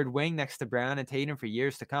the third wing next to Brown and Tatum for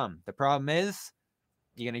years to come. The problem is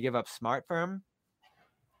you're going to give up Smart for him.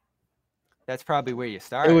 That's probably where you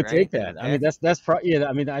start. It would take that. I mean, that's probably, yeah.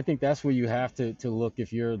 I mean, I think that's where you have to look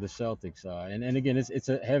if you're the Celtics. And again, it's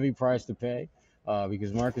a heavy price to pay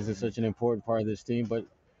because Marcus is such an important part of this team. But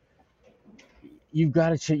you've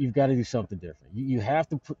got to do something different. You have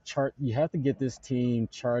to You have to get this team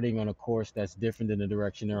charting on a course that's different than the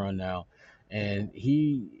direction they're on now. And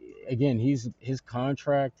his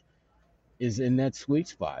contract is in that sweet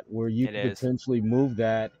spot where you can potentially move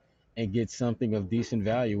that and get something of decent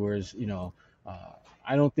value. Whereas,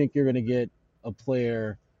 I don't think you're going to get a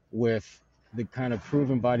player with the kind of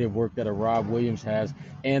proven body of work that a Rob Williams has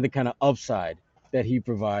and the kind of upside that he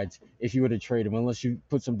provides if you were to trade him, unless you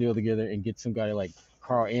put some deal together and get some guy like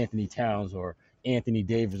Karl Anthony Towns or Anthony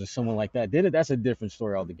Davis or someone like that. Then that's a different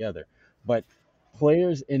story altogether. But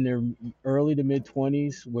players in their early to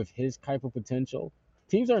mid-20s with his type of potential,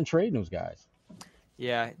 teams aren't trading those guys.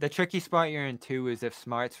 Yeah, the tricky spot you're in too is if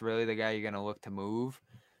Smart's really the guy you're going to look to move.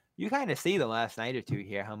 You kind of see the last night or two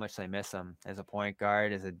here how much they miss him as a point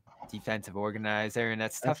guard, as a defensive organizer, and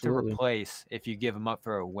that's tough to Absolutely. replace if you give him up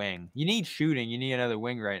for a wing. You need shooting, you need another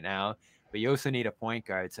wing right now, but you also need a point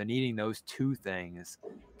guard. So needing those two things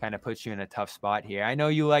kind of puts you in a tough spot here. I know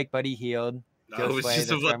you like Buddy Hield, I Joe was Sway. just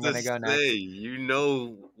That's where about I'm to going to go next.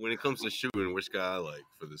 say, when it comes to shooting, which guy I like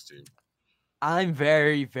for this team. I'm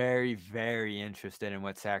very, very, very interested in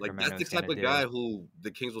what Like that's the Sacramento's going type to of do. guy who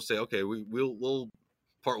the Kings will say, okay, we'll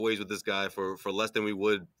part ways with this guy for less than we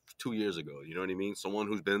would 2 years ago. You know what I mean? Someone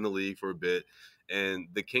who's been in the league for a bit, and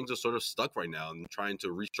the Kings are sort of stuck right now and trying to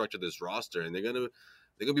restructure this roster, and they're gonna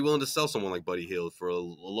be willing to sell someone like Buddy Hield for a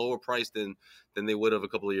lower price than they would have a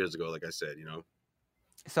couple of years ago. Like I said,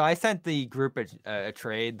 So I sent the group a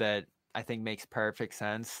trade that I think makes perfect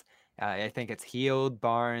sense. I think it's Heald,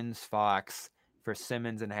 Barnes, Fox for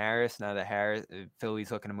Simmons and Harris. Now that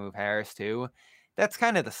Philly's looking to move Harris too. That's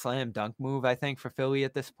kind of the slam dunk move, I think, for Philly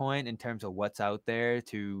at this point in terms of what's out there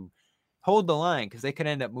to hold the line, because they could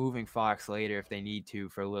end up moving Fox later if they need to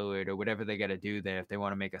for Lillard or whatever they got to do there if they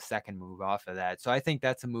want to make a second move off of that. So I think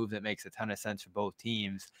that's a move that makes a ton of sense for both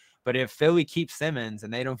teams. But if Philly keeps Simmons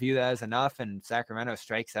and they don't view that as enough and Sacramento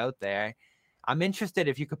strikes out there, I'm interested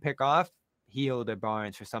if you could pick off Heald or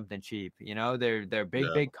Barnes for something cheap. They're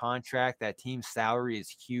big contract. That team's salary is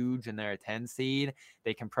huge and they're a 10 seed.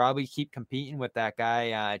 They can probably keep competing with that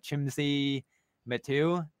guy, Chimsy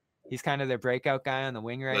Matu. He's kind of their breakout guy on the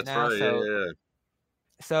wing right that's now. right. Yeah.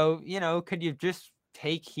 So, could you just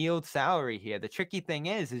take Heald's salary here? The tricky thing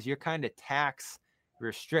is you're kind of tax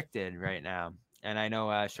restricted right now. And I know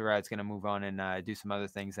Sherrod's going to move on and do some other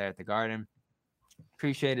things there at the Garden.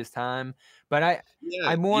 Appreciate his time. But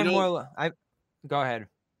go ahead.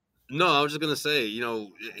 No, I was just gonna say,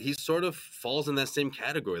 he sort of falls in that same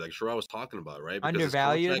category, like Sherrod was talking about, right? Because his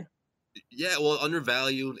Undervalued? contract, yeah, well,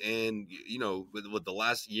 undervalued, and with the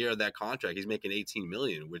last year of that contract, he's making $18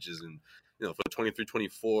 million, which is for the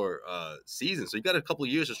 23-24 season. So you got a couple of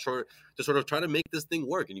years to sort of try to make this thing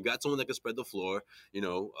work, and you got someone that can spread the floor. He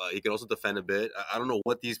can also defend a bit. I don't know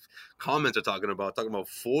what these comments are talking about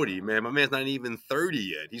 40. Man, my man's not even 30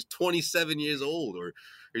 yet. He's 27 years old, or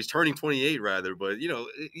he's turning 28 rather. But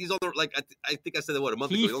he's on the I think I said that a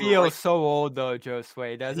month ago. He feels so old though, Joe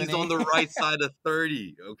Sway, doesn't he? He's on the right side of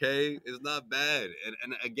 30. Okay, it's not bad.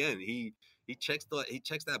 And again, he checks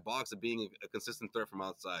that box of being a consistent threat from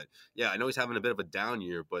outside. Yeah, I know he's having a bit of a down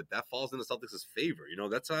year, but that falls in the Celtics' favor.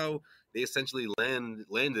 That's how they essentially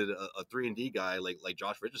landed a 3-and-D guy like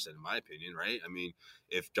Josh Richardson, in my opinion, right? I mean,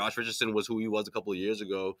 if Josh Richardson was who he was a couple of years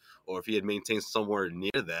ago, or if he had maintained somewhere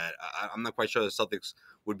near that, I'm not quite sure the Celtics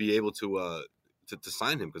would be able to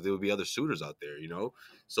sign him, because there would be other suitors out there,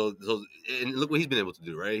 So and look what he's been able to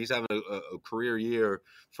do, right? He's having a career year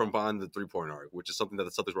from behind the 3-point arc, which is something that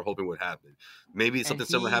the Celtics were hoping would happen. Maybe something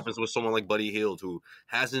similar happens with someone like Buddy Hield, who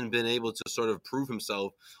hasn't been able to sort of prove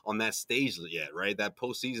himself on that stage yet, right? That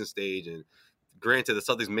postseason stage. And granted, the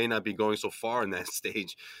Celtics may not be going so far in that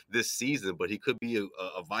stage this season, but he could be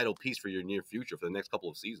a vital piece for your near future for the next couple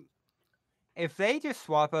of seasons. If they just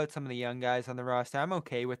swap out some of the young guys on the roster, I'm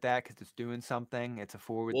okay with that because it's doing something. It's a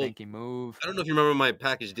forward-thinking move. I don't know if you remember my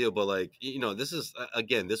package deal, but this is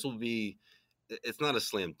again, this will be. It's not a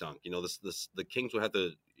slam dunk. The Kings will have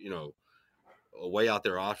to weigh out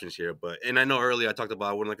their options here. And I know earlier I talked about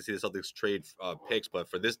I wouldn't like to see the Celtics trade picks, but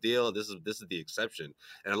for this deal, this is the exception,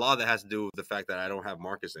 and a lot of that has to do with the fact that I don't have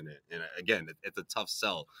Marcus in it. And again, it's a tough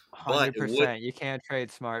sell. 100%. You can't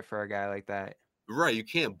trade Smart for a guy like that. Right, you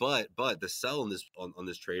can't. But the sell on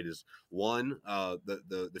this trade is one,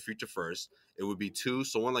 the future first. It would be two,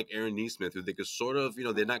 someone like Aaron Nesmith, who they could sort of,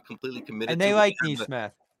 they're not completely committed. And they like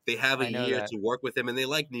Nesmith. They have a year to work with him, and they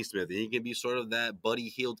like Nesmith, and he can be sort of that Buddy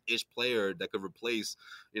Hield-ish player that could replace,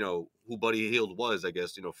 who Buddy Hield was, I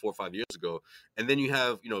guess, 4 or 5 years ago. And then you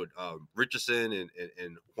have, Richardson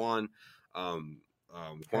and Juan,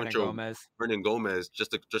 Juancho, Hernan Gomez,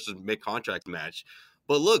 just to make contract match.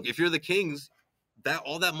 But look, if you're the Kings, that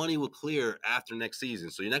all that money will clear after next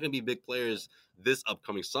season. So you're not going to be big players this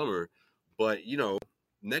upcoming summer, but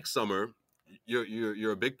next summer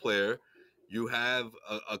you're a big player. You have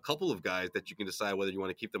a couple of guys that you can decide whether you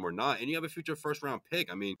want to keep them or not, and you have a future first-round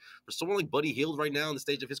pick. I mean, for someone like Buddy Hield right now in the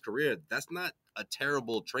stage of his career, that's not a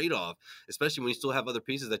terrible trade-off, especially when you still have other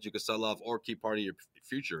pieces that you could sell off or keep part of your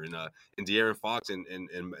future in De'Aaron Fox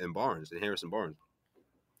and Barnes and Harrison Barnes.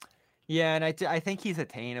 Yeah, and I think he's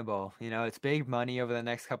attainable. It's big money over the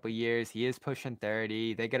next couple of years. He is pushing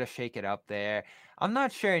 30. They got to shake it up there. I'm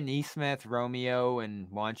not sure Nesmith, Romeo, and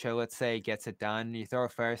Juancho, let's say, gets it done. You throw a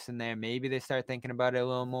first in there, maybe they start thinking about it a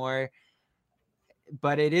little more.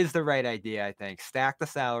 But it is the right idea, I think. Stack the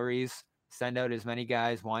salaries. Send out as many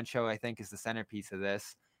guys. Juancho, I think, is the centerpiece of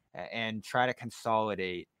this, and try to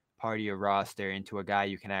consolidate part of your roster into a guy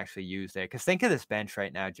you can actually use there. Because think of this bench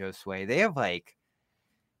right now, Josue. They have like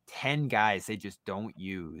 10 guys they just don't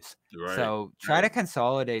use. Right. So try to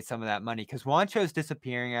consolidate some of that money, because Juancho's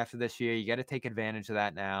disappearing after this year. You got to take advantage of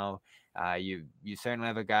that now. You certainly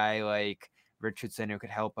have a guy like Richardson who could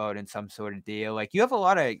help out in some sort of deal. Like, you have a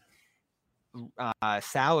lot of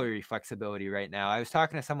salary flexibility right now. I was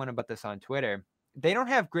talking to someone about this on Twitter. They don't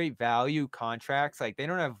have great value contracts. Like, they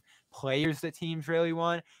don't have players that teams really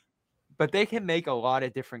want, but they can make a lot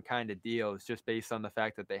of different kind of deals just based on the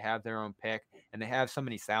fact that they have their own pick and they have so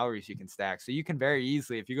many salaries you can stack. So you can very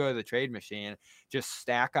easily, if you go to the trade machine, just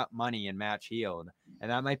stack up money and match Hield.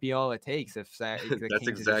 And that might be all it takes if the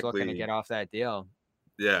Kings are just looking to get off that deal.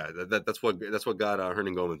 Yeah, that's what got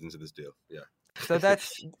Hernan Gomez into this deal. Yeah. So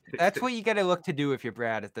that's what you got to look to do if you're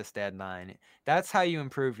Brad at this deadline. That's how you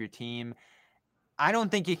improve your team. I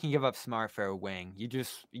don't think you can give up Smart for a wing. You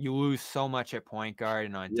lose so much at point guard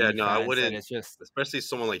and on defense. Yeah, no, I wouldn't. It's just, especially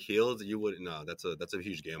someone like Hield, you wouldn't. No, that's a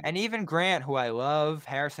huge gamble. And even Grant, who I love,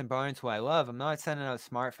 Harrison Barnes, who I love, I'm not sending out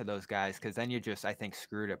Smart for those guys, because then you're just, I think,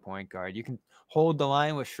 screwed at point guard. You can hold the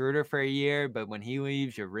line with Schroeder for a year, but when he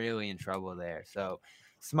leaves, you're really in trouble there. So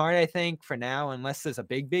Smart, I think, for now, unless there's a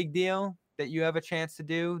big deal that you have a chance to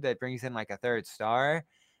do that brings in like a third star,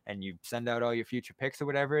 and you send out all your future picks or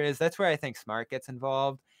whatever it is, that's where I think Smart gets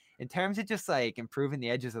involved. In terms of just like improving the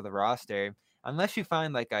edges of the roster, unless you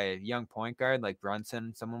find like a young point guard like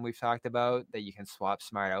Brunson, someone we've talked about, that you can swap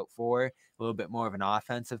Smart out for, a little bit more of an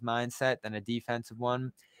offensive mindset than a defensive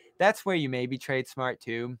one, that's where you maybe trade Smart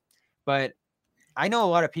too. But I know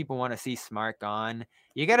a lot of people want to see Smart gone.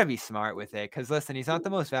 You got to be smart with it, because listen, he's not the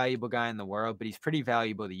most valuable guy in the world, but he's pretty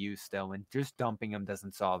valuable to use still, and just dumping him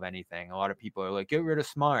doesn't solve anything. A lot of people are like, get rid of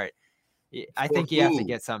Smart. I think you have to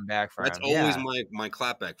get something back for him. That's always my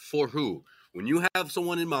clapback. For who? When you have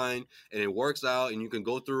someone in mind and it works out and you can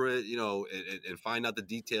go through it, and find out the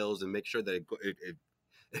details and make sure that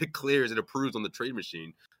it clears and approves on the trade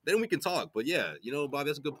machine, then we can talk. But yeah, Bob,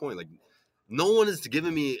 that's a good point. Like, no one is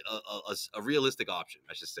giving me a realistic option,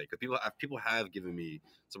 I should say, because people have given me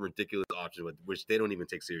some ridiculous options which they don't even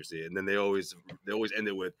take seriously, and then they always end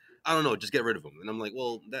it with, I don't know, just get rid of them. And I'm like,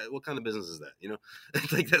 well, what kind of business is that?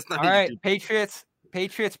 Like, that's not. All right, Patriots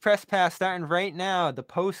press pass starting right now. The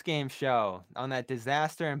post game show on that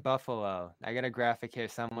disaster in Buffalo. I got a graphic here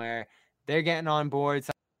somewhere. They're getting on board.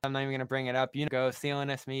 So I'm not even gonna bring it up. Go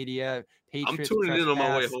CLNS Media. Patriots. I'm tuning in on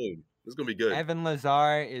my way home. It's going to be good. Evan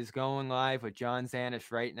Lazar is going live with John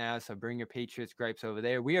Zanish right now, so bring your Patriots gripes over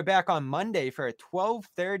there. We are back on Monday for a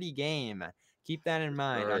 12:30 game. Keep that in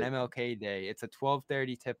mind on MLK Day. It's a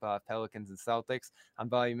 12:30 tip-off, Pelicans and Celtics. I'm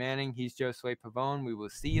Bobby Manning. He's Josue Pavone. We will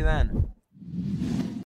see you then.